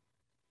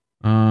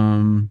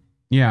 Off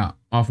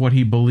what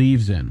he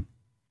believes in.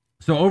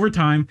 So over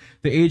time,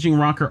 the aging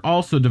rocker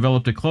also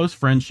developed a close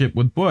friendship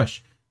with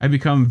Bush. I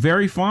become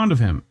very fond of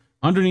him.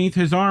 Underneath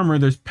his armor,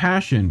 there's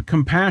passion,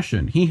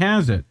 compassion. He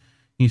has it.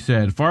 He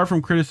said, far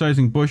from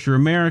criticizing Bush or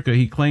America,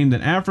 he claimed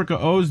that Africa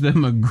owes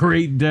them a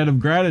great debt of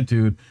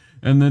gratitude.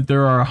 and that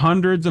there are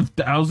hundreds of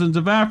thousands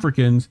of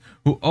Africans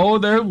who owe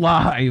their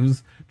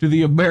lives to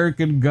the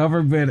American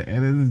government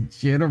and its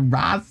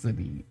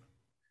generosity.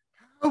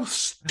 How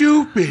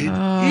stupid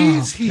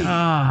is he?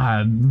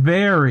 God,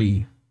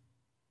 very.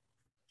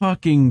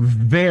 Fucking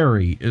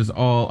very is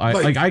all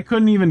I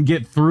couldn't even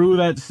get through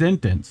that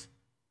sentence.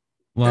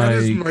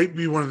 That might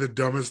be one of the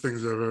dumbest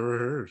things I've ever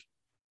heard.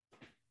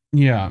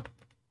 Yeah.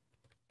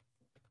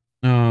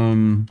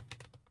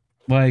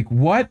 Like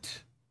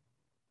what?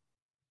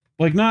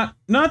 Like not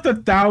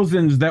the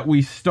thousands that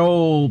we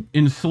stole,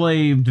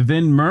 enslaved,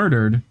 then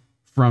murdered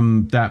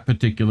from that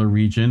particular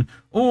region,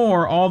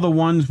 or all the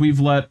ones we've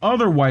let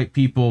other white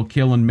people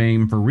kill and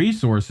maim for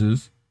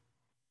resources.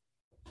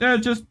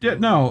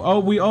 No. Oh,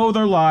 we owe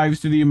their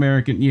lives to the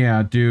American.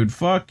 Yeah, dude,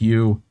 fuck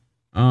you.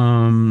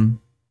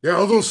 Yeah,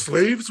 all those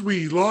slaves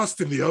we lost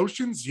in the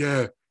oceans.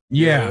 Yeah.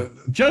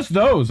 Just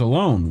those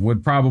alone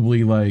would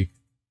probably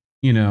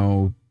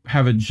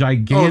have a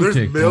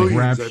gigantic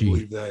rap sheet. I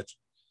believe that.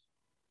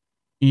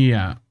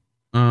 Yeah.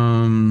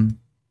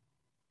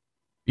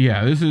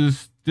 Yeah, this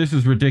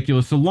is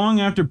ridiculous. So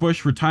long after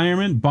Bush's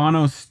retirement,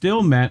 Bono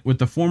still met with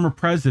the former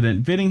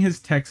president visiting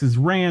his Texas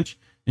ranch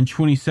in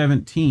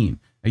 2017.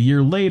 A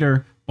year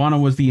later, Bono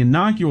was the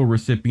inaugural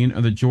recipient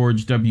of the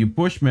George W.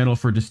 Bush Medal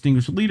for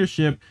Distinguished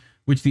Leadership,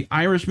 which the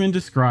Irishman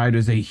described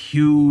as a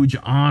huge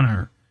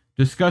honor.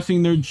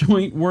 Discussing their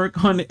joint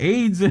work on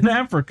AIDS in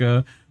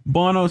Africa,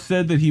 Bono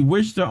said that he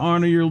wished to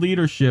honor your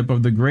leadership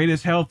of the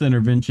greatest health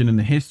intervention in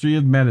the history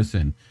of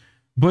medicine.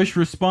 Bush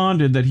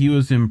responded that he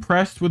was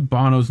impressed with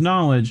Bono's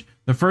knowledge.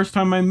 The first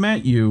time I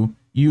met you,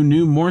 you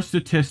knew more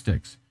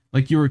statistics,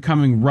 like you were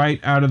coming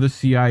right out of the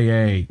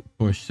CIA,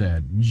 Bush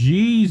said.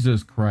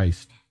 Jesus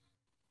Christ.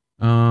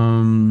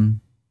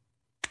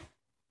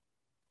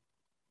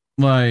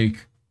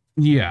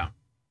 Yeah.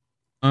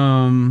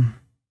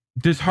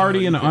 This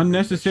hearty and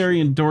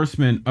unnecessary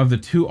endorsement of the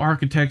two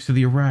architects of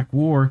the Iraq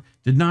War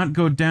did not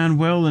go down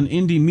well in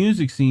indie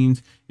music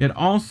scenes. It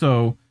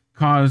also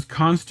caused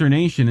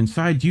consternation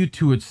inside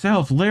U2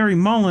 itself. Larry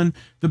Mullen,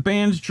 the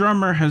band's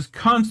drummer, has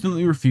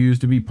constantly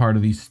refused to be part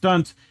of these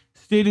stunts,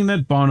 stating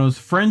that Bono's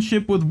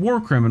friendship with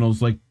war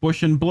criminals like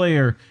Bush and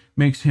Blair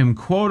makes him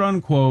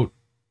quote-unquote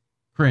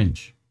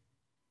cringe.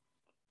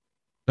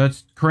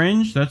 That's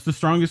cringe? That's the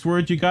strongest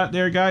word you got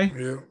there, guy?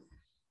 Yeah.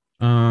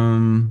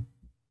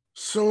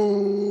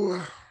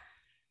 So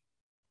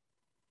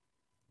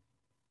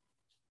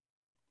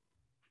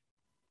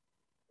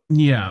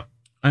yeah,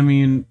 I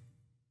mean,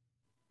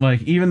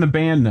 like even the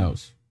band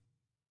knows.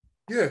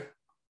 Yeah.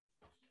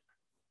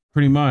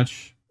 Pretty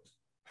much.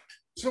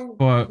 So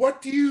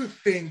what do you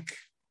think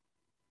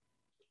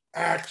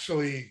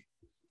actually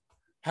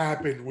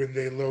happened when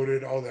they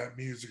loaded all that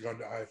music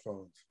onto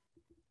iPhones?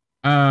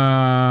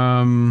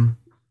 I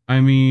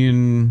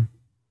mean,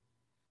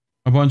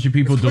 a bunch of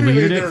people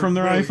deleted it from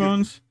their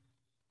iPhones.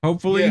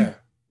 Hopefully. Yeah.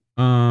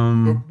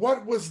 But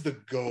what was the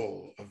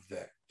goal of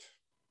that?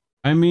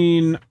 I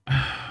mean,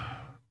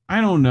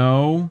 I don't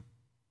know.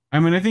 I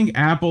mean, I think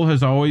Apple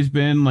has always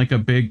been like a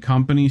big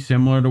company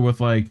similar to with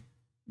like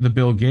the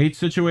Bill Gates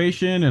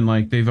situation, and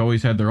like they've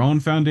always had their own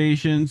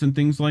foundations and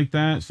things like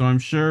that. So I'm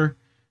sure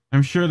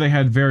they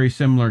had very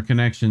similar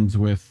connections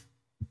with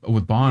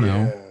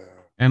Bono. Yeah.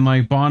 And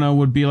like Bono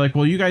would be like,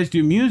 well, you guys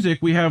do music.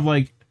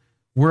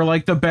 We're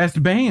like the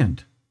best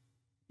band,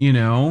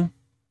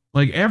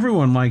 like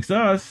everyone likes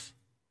us,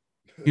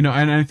 and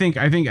I think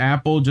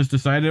Apple just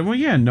decided, well,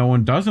 yeah, no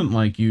one doesn't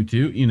like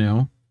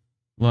U2,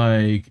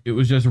 like it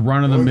was just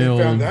run of the mill.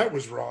 They found that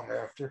was wrong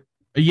after.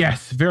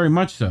 Yes, very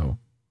much so.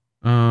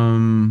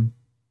 But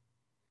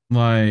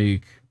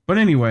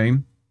anyway,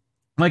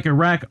 like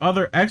Iraq,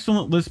 other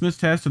excellent litmus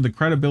tests of the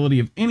credibility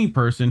of any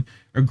person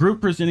or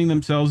group presenting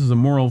themselves as a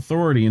moral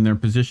authority in their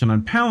position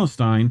on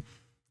Palestine,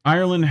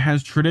 Ireland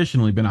has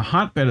traditionally been a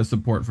hotbed of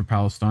support for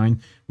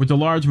Palestine, with the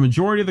large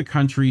majority of the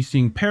country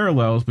seeing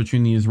parallels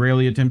between the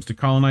Israeli attempts to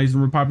colonize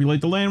and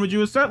repopulate the land with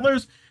Jewish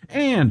settlers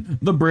and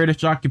the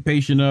British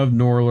occupation of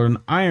Northern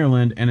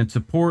Ireland and its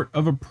support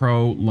of a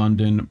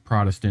pro-London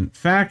Protestant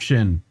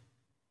faction.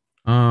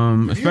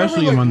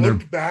 Especially among their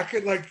back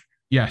at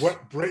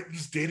what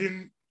Britons did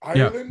in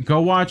Ireland. Yeah,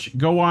 go watch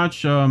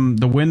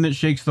The Wind That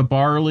Shakes the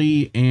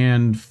Barley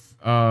and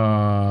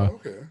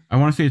okay. I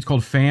want to say it's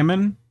called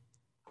Famine.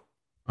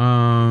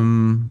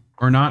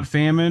 Or not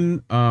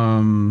Famine.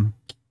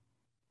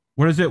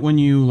 What is it when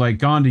you like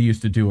Gandhi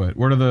used to do it?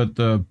 What are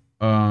the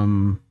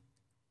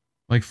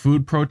like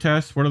food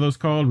protests? What are those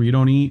called? Where you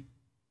don't eat?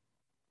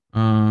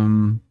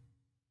 I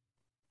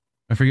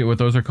forget what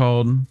those are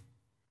called.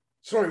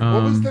 Sorry,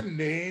 what was the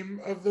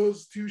name of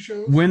those two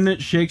shows? Wind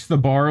That Shakes the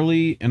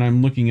Barley, and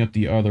I'm looking up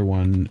the other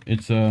one.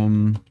 It's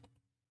the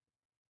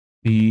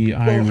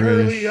Irish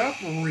hurry up,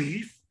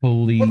 Reef.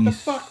 Police. What the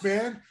fuck,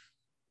 man?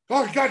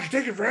 Oh God, you're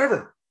taking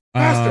forever.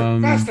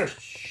 Faster.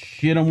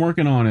 Shit, I'm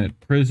working on it.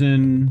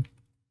 Prison.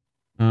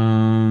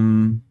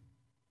 Hunger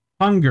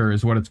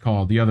is what it's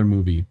called. The other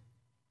movie.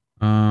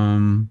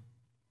 Sorry,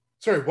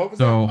 what was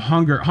that? So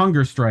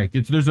Hunger Strike.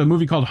 There's a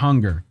movie called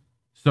Hunger.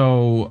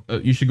 So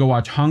you should go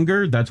watch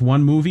Hunger. That's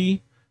one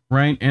movie,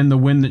 right? And The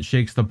Wind That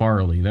Shakes the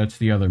Barley. That's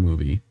the other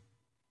movie.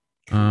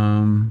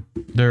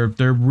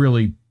 They're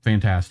really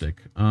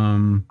fantastic.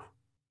 Wind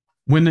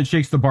That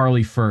Shakes the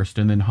Barley first,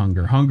 and then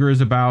Hunger. Hunger is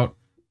about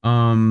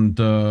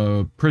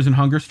the prison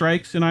hunger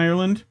strikes in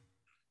Ireland,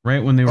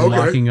 right? When they were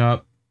locking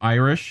up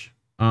Irish.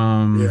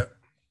 And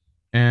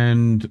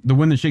The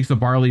Wind That Shakes the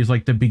Barley is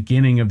like the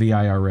beginning of the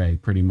IRA,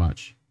 pretty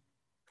much.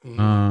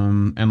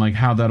 And like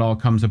how that all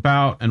comes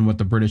about and what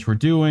the British were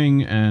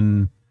doing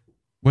and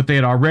what they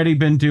had already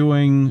been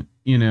doing,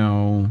 you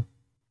know.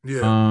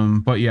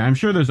 But yeah, I'm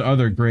sure there's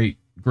other great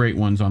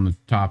ones on the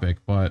topic,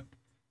 but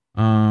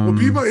well,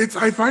 people,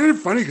 I find it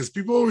funny because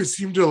people always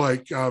seem to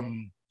like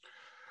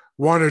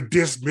want to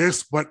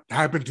dismiss what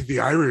happened to the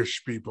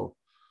Irish people.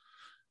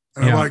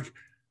 And I'm like,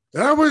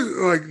 that was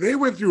like, they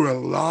went through a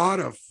lot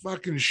of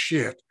fucking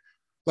shit.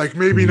 Like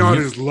maybe not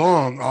as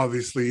long,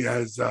 obviously,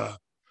 as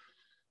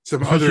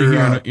some especially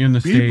other in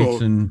the people.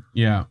 States, and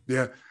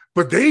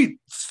but they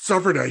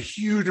suffered a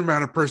huge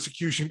amount of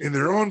persecution in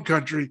their own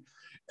country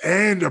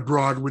and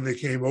abroad when they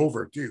came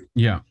over too.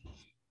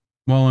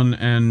 Well,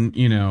 and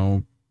you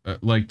know,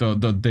 like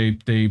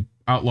they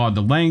outlawed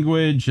the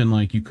language, and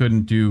like you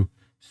couldn't do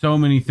so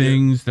many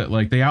things that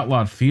like they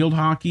outlawed field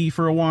hockey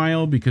for a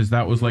while because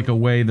that was like a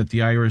way that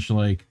the Irish,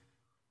 like,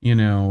 you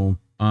know,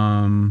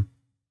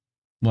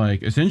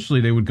 like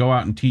essentially they would go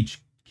out and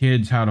teach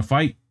kids how to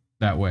fight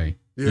that way.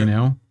 You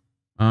know,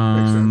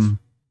 makes sense.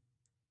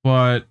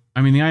 But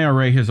I mean, the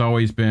IRA has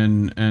always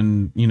been,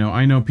 and you know,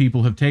 I know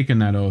people have taken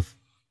that oath.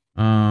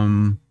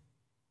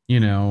 You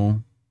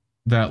know,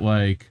 that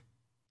like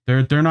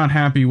they're not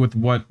happy with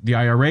what the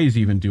IRA is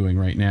even doing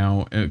right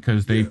now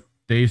because they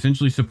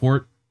essentially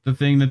support the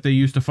thing that they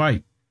used to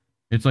fight.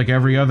 It's like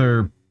every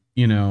other,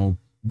 you know,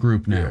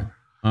 group now.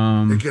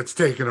 It gets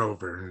taken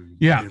over and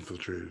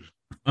infiltrated.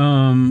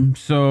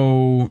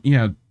 So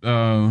yeah,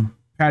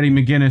 Patty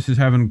McGuinness is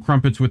having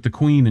crumpets with the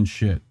Queen and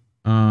shit.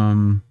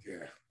 So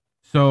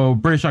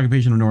British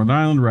occupation of Northern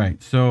Ireland,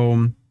 right?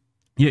 So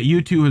yeah,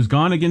 U2 has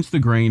gone against the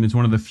grain as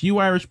one of the few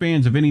Irish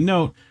bands of any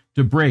note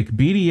to break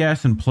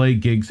BDS and play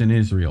gigs in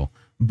Israel.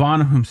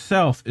 Bono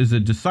himself is a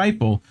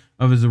disciple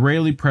of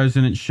Israeli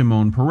President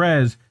Shimon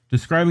Peres,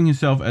 describing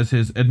himself as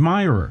his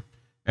admirer.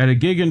 At a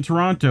gig in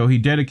Toronto, he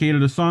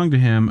dedicated a song to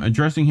him,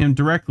 addressing him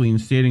directly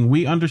and stating,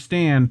 "We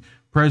understand,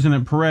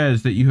 President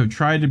Peres, that you have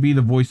tried to be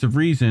the voice of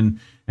reason,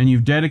 and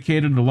you've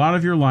dedicated a lot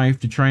of your life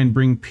to try and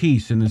bring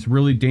peace in this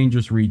really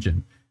dangerous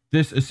region.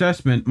 This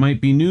assessment might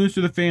be news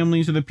to the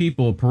families of the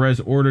people Perez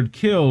ordered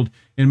killed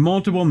in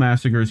multiple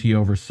massacres he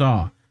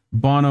oversaw."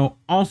 Bono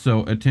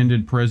also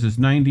attended Perez's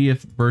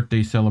 90th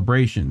birthday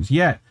celebrations.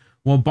 Yet,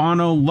 while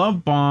Bono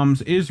love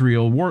bombs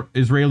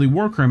Israeli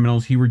war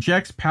criminals, he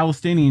rejects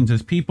Palestinians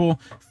as people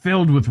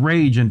filled with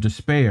rage and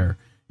despair.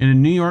 In a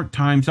New York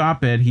Times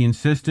op-ed, he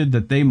insisted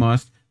that they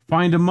must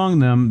find among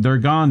them their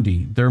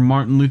Gandhi, their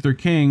Martin Luther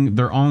King,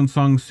 their Aung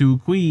San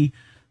Suu Kyi.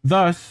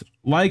 Thus,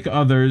 like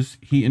others,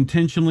 he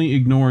intentionally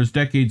ignores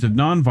decades of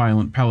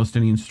nonviolent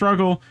Palestinian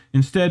struggle,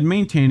 instead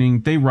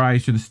maintaining they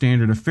rise to the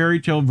standard of fairy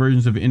tale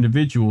versions of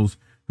individuals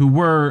who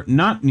were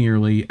not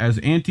nearly as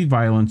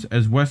anti-violence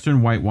as Western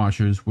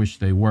whitewashers wish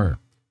they were.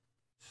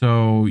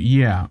 So,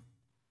 yeah.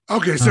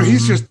 Okay, so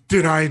he's just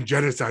denying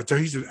genocide. So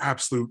he's an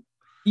absolute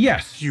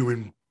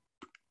human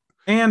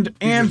and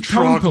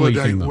tone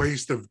policing them.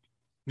 Waste of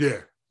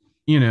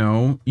You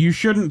know, you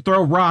shouldn't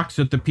throw rocks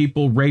at the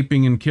people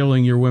raping and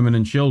killing your women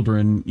and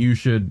children. You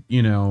should,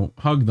 you know,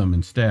 hug them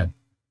instead.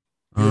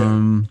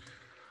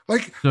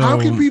 Like, how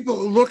can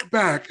people look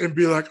back and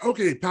be like,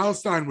 okay,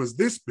 Palestine was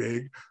this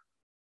big,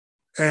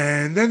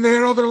 and then they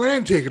had all their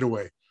land taken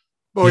away?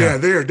 Oh, yeah,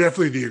 they are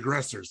definitely the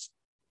aggressors.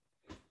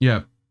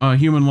 Yeah.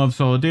 Human love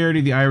solidarity.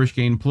 The Irish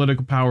gained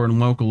political power in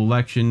local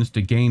elections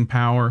to gain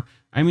power.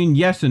 I mean,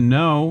 yes and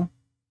no.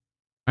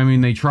 I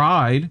mean, they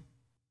tried.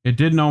 It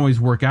didn't always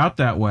work out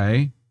that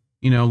way.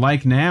 You know,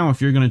 like now,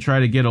 if you're going to try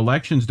to get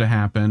elections to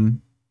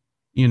happen,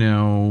 you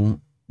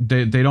know,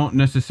 they don't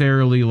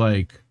necessarily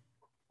like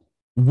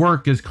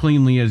work as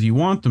cleanly as you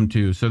want them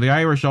to. So the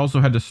Irish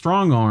also had to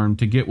strong arm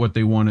to get what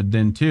they wanted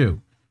then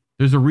too.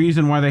 There's a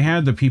reason why they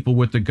had the people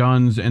with the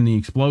guns and the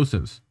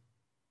explosives.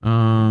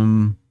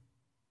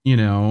 You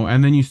know,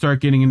 and then you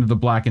start getting into the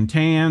black and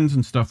tans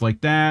and stuff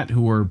like that,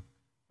 who were,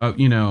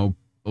 you know,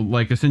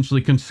 like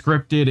essentially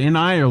conscripted in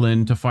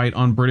Ireland to fight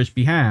on British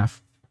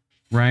behalf,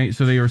 right?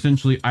 So they were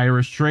essentially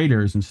Irish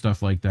traitors and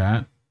stuff like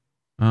that.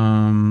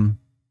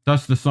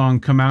 Thus the song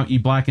 "Come Out Ye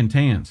Black and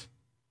Tans."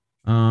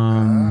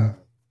 You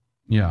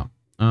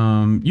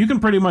can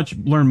pretty much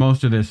learn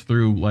most of this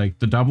through like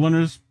the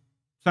Dubliners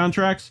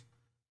soundtracks.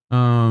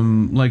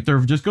 Like they're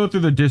just go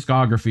through the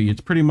discography.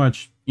 It's pretty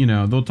much, you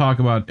know, they'll talk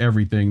about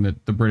everything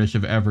that the British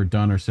have ever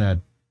done or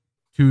said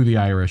to the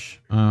Irish.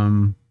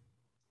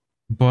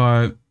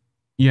 But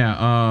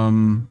yeah,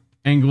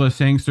 Angela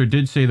Sangster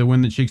did say The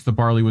Wind That Shakes the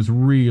Barley was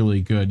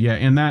really good. Yeah,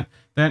 and that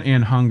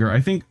and Hunger.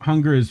 I think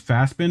Hunger is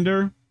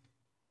Fassbinder.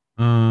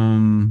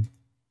 And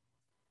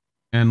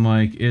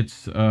like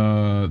it's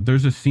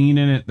there's a scene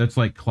in it that's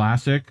like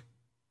classic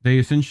they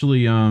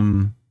essentially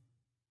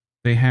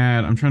they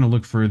had, I'm trying to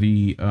look for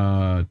the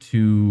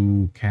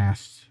to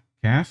cast.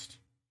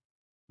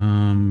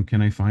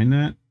 Can I find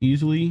that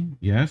easily?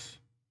 Yes.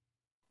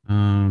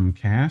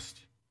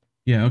 Cast.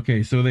 Yeah,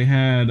 okay. So they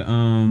had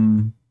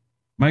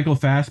Michael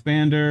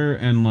Fassbender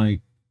and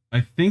like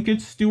I think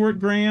it's Stuart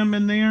Graham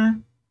in there.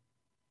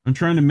 I'm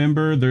trying to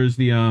remember. There's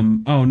the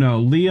oh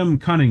no, Liam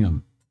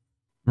Cunningham.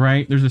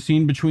 Right? There's a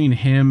scene between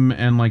him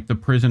and like the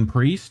prison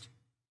priest.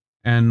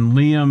 And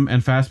Liam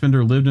and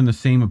Fassbender lived in the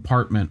same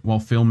apartment while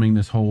filming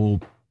this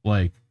whole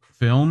like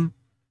film,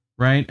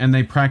 right? And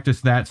they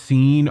practiced that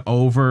scene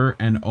over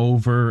and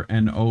over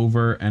and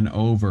over and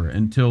over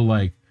until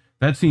like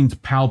that scene's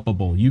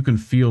palpable. You can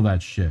feel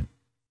that shit.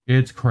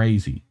 It's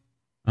crazy.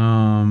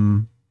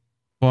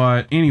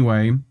 But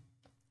anyway,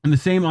 in the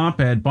same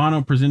op-ed,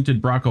 Bono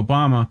presented Barack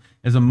Obama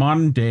as a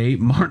modern-day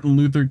Martin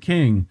Luther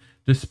King,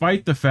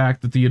 despite the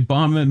fact that the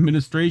Obama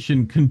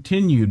administration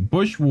continued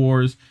Bush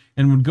wars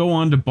and would go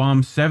on to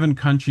bomb 7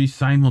 countries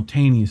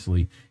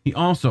simultaneously. He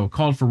also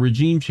called for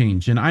regime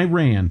change in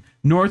Iran,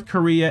 North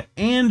Korea,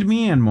 and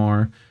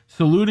Myanmar,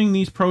 saluting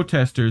these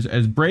protesters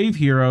as brave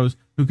heroes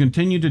who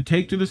continued to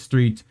take to the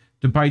streets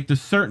despite the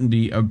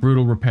certainty of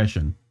brutal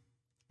repression.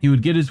 He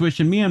would get his wish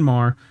in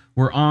Myanmar,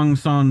 where Aung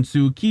San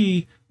Suu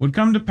Kyi would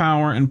come to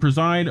power and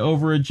preside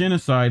over a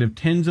genocide of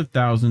tens of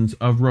thousands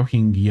of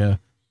Rohingya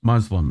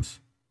Muslims.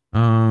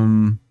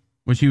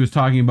 Which he was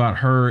talking about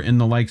her in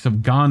the likes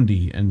of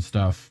Gandhi and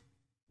stuff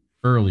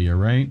earlier,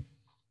 right?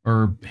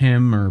 Or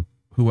him or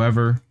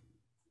whoever.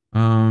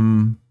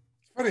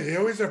 It's funny, they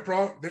always have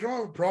they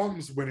don't have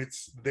problems when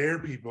it's their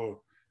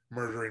people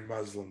murdering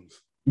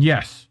Muslims.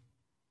 Yes.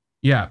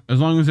 Yeah,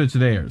 as long as it's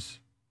theirs.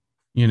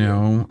 You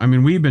know, I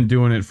mean, we've been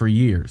doing it for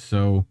years,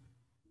 so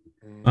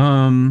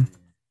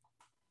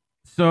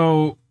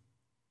so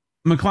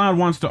MacLeod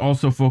wants to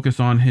also focus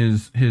on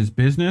his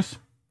business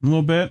a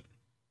little bit.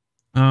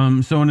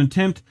 So in an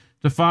attempt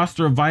to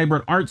foster a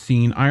vibrant art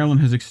scene, Ireland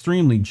has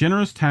extremely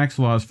generous tax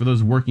laws for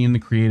those working in the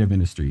creative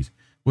industries,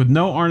 with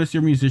no artists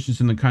or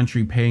musicians in the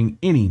country paying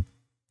any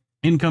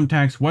income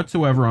tax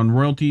whatsoever on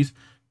royalties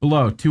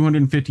below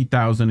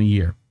 $250,000 a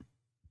year.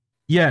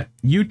 Yet,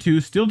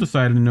 U2 still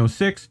decided in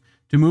 2006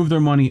 to move their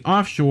money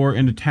offshore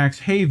into tax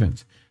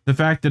havens. The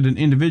fact that an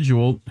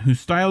individual who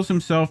styles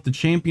himself the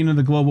champion of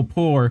the global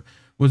poor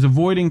was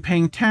avoiding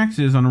paying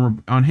taxes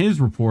on his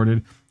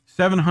reported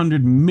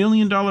 $700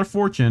 million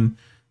fortune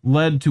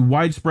led to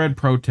widespread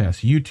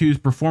protests. U2's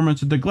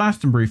performance at the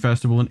Glastonbury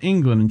Festival in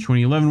England in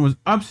 2011 was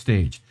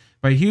upstaged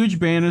by huge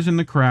banners in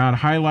the crowd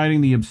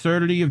highlighting the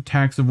absurdity of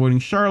tax-avoiding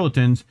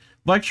charlatans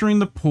lecturing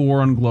the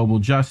poor on global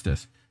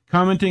justice.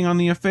 Commenting on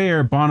the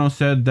affair, Bono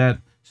said that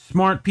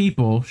smart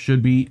people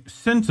should be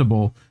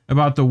sensible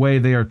about the way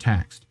they are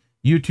taxed.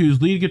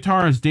 U2's lead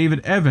guitarist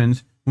David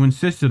Evans, who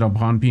insisted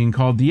upon being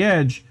called The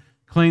Edge,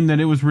 claimed that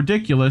it was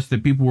ridiculous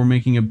that people were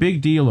making a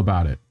big deal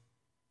about it.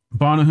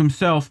 Bono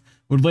himself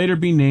would later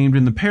be named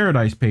in the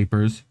Paradise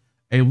Papers,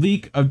 a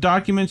leak of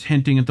documents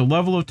hinting at the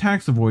level of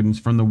tax avoidance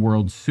from the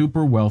world's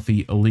super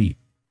wealthy elite.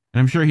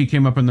 And I'm sure he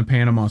came up in the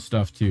Panama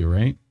stuff too,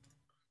 right?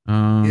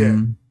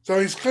 Yeah.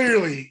 So he's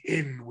clearly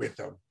in with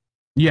them.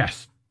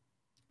 Yes.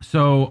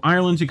 So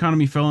Ireland's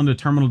economy fell into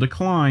terminal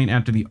decline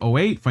after the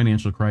 2008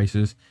 financial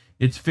crisis.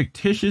 Its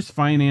fictitious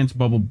finance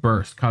bubble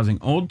burst, causing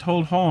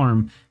untold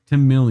harm to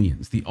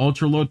millions. The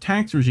ultra-low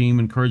tax regime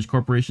encouraged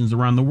corporations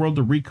around the world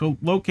to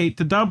relocate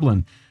to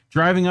Dublin,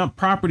 driving up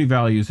property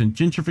values and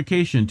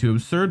gentrification to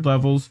absurd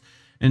levels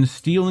and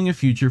stealing a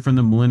future from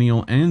the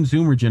millennial and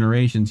Zoomer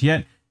generations.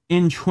 Yet,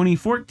 in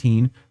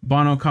 2014,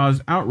 Bono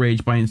caused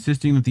outrage by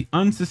insisting that the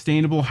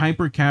unsustainable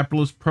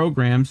hyper-capitalist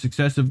programs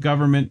successive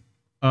government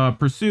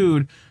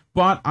pursued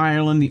bought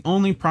Ireland the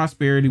only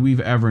prosperity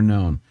we've ever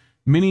known.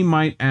 Many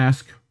might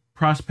ask,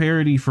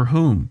 prosperity for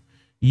whom?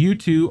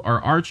 U2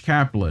 are arch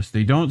capitalists.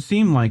 They don't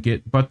seem like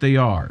it, but they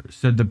are,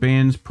 said the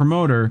band's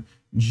promoter,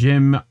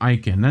 Jim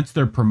Eichen. That's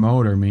their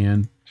promoter,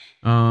 man.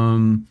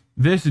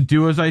 This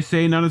do as I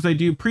say, not as I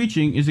do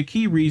preaching is a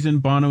key reason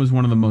Bono is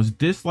one of the most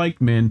disliked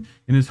men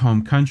in his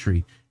home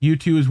country.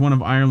 U2 is one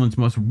of Ireland's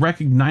most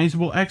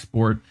recognizable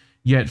export,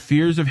 yet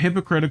fears of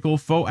hypocritical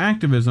faux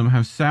activism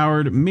have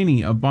soured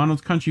many of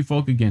Bono's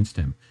countryfolk against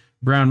him.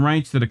 Brown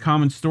writes that a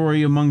common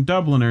story among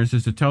Dubliners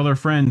is to tell their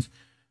friends,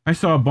 I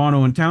saw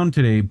Bono in town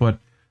today, but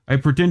I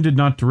pretended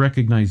not to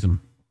recognize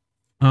him.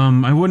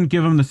 I wouldn't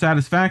give him the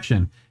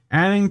satisfaction.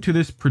 Adding to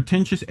this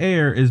pretentious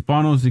air is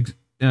Bono's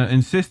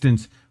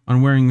insistence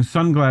on wearing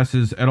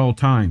sunglasses at all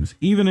times.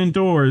 Even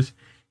indoors,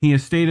 he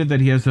has stated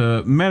that he has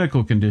a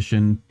medical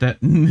condition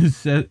that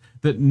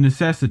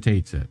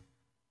necessitates it.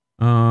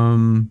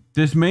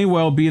 This may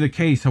well be the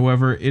case,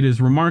 however, it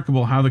is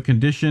remarkable how the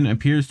condition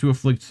appears to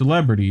afflict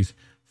celebrities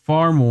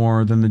far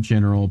more than the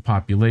general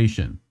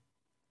population.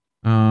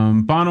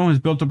 Bono has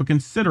built up a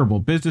considerable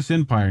business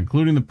empire,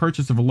 including the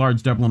purchase of a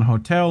large Dublin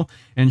hotel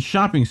and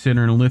shopping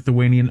center in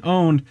Lithuanian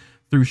owned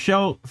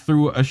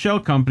through a shell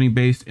company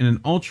based in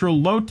an ultra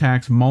low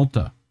tax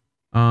Malta.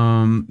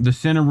 The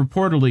center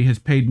reportedly has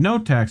paid no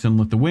tax in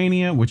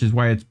Lithuania, which is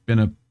why it's been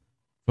a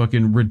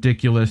fucking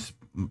ridiculous,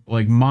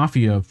 like,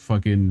 mafia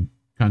fucking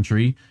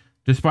country.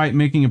 Despite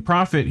making a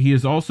profit, he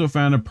has also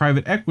found a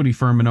private equity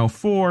firm in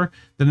 2004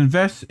 that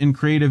invests in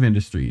creative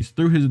industries.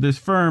 Through this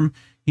firm,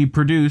 he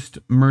produced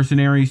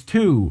Mercenaries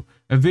 2,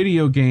 a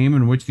video game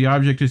in which the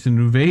object is to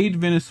invade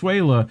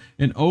Venezuela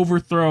and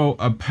overthrow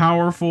a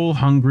powerful,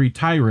 hungry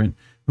tyrant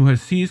who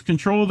has seized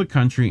control of the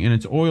country and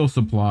its oil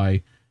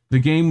supply. The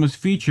game was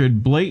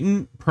featured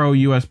blatant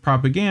pro-U.S.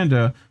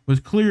 propaganda, was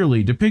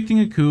clearly depicting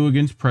a coup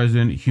against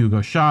President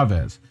Hugo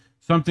Chavez,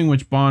 something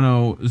which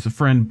Bono's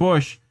friend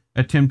Bush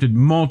attempted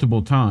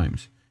multiple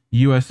times.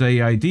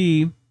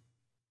 USAID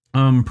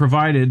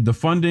provided the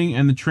funding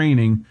and the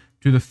training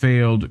to the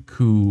failed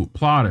coup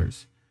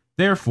plotters.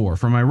 Therefore,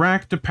 from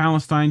Iraq to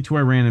Palestine to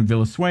Iran and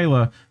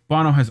Venezuela,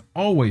 Bono has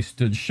always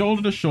stood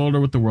shoulder to shoulder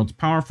with the world's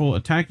powerful,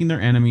 attacking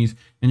their enemies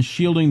and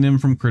shielding them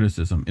from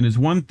criticism. It is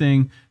one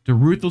thing to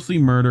ruthlessly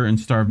murder and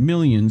starve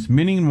millions.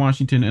 Many in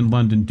Washington and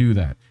London do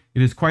that.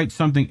 It is quite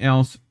something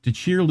else to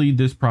cheerlead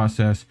this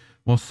process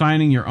while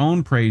signing your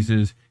own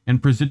praises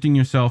and presenting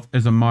yourself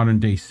as a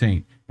modern-day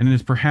saint. And it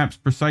is perhaps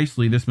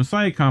precisely this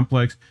Messiah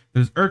complex that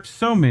has irked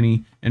so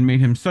many and made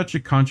him such a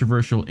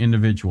controversial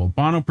individual.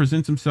 Bono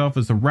presents himself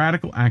as a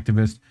radical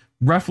activist,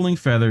 ruffling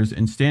feathers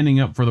and standing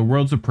up for the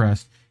world's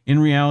oppressed. In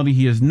reality,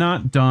 he has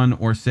not done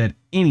or said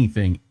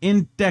anything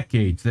in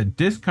decades that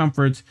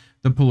discomforts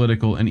the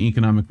political and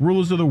economic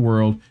rulers of the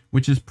world,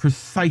 which is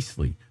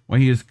precisely why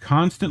he is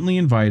constantly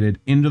invited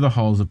into the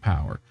halls of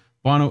power.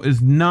 Bono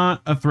is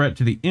not a threat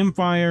to the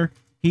empire.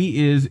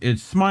 He is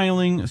its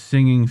smiling,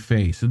 singing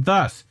face.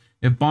 Thus,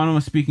 if Bono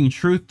is speaking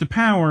truth to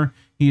power,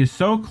 he is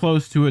so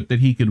close to it that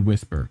he could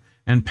whisper,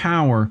 and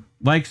power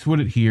likes what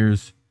it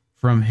hears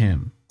from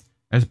him.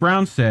 As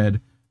Brown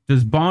said,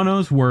 does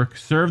Bono's work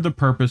serve the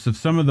purpose of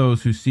some of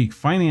those who seek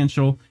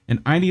financial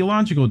and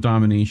ideological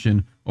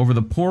domination over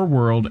the poor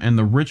world and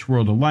the rich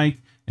world alike,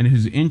 and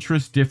whose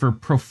interests differ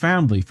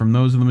profoundly from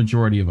those of the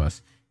majority of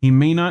us? He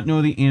may not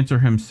know the answer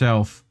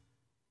himself,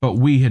 but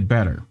we had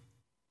better.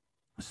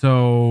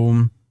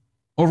 So,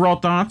 overall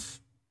thoughts?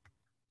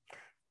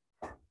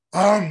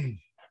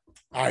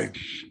 I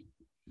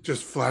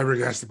just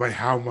flabbergasted by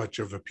how much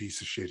of a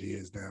piece of shit he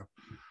is now.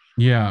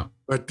 Yeah.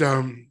 But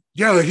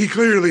yeah, like, he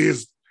clearly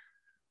is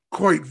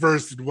quite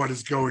versed in what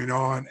is going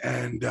on,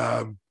 and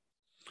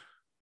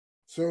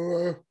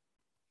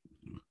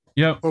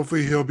yep.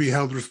 Hopefully he'll be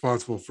held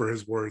responsible for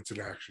his words and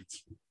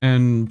actions.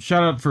 And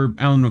shout out for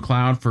Alan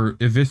McLeod for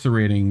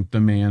eviscerating the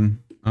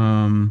man.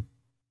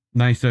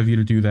 Nice of you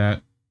to do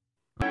that.